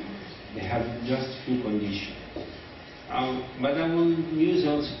subjects. They have just few conditions. But I will use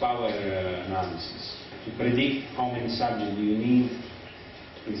also power analysis to predict how many subjects you need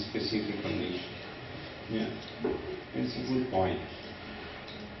in specific conditions. Yeah, it's a good point.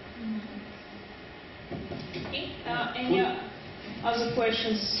 Okay. Any other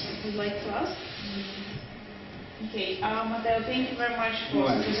questions you'd like to ask? Okay, Matteo, thank you very much for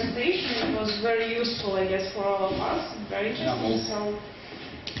the presentation. It was very useful, I guess, for all of us. Very interesting. So.